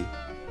 Casey.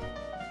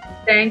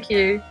 Thank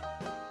you.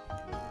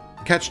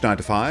 Catch 9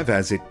 to 5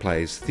 as it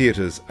plays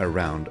theatres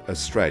around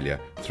Australia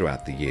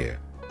throughout the year.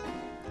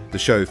 The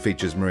show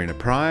features Marina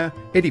Pryor,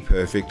 Eddie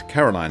Perfect,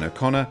 Caroline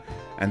O'Connor,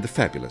 and the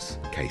fabulous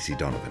Casey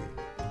Donovan.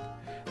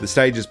 The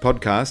Stages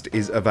podcast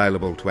is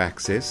available to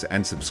access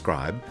and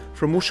subscribe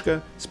from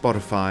Whooshkaa,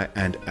 Spotify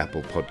and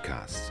Apple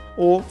Podcasts,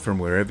 or from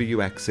wherever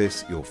you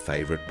access your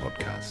favourite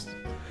podcasts.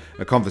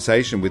 a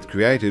conversation with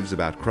creatives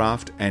about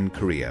craft and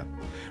career.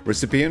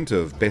 Recipient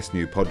of Best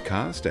New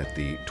Podcast at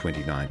the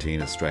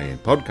 2019 Australian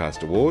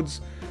Podcast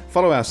Awards.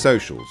 Follow our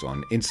socials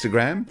on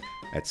Instagram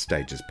at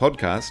Stages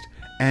Podcast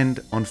and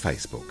on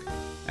Facebook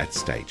at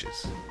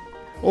Stages.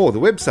 Or the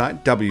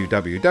website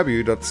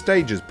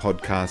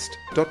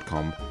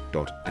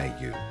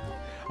www.stagespodcast.com.au.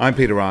 I'm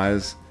Peter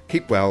Ayres.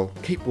 Keep well,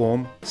 keep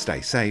warm,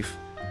 stay safe,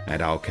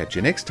 and I'll catch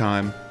you next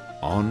time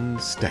on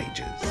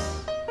Stages.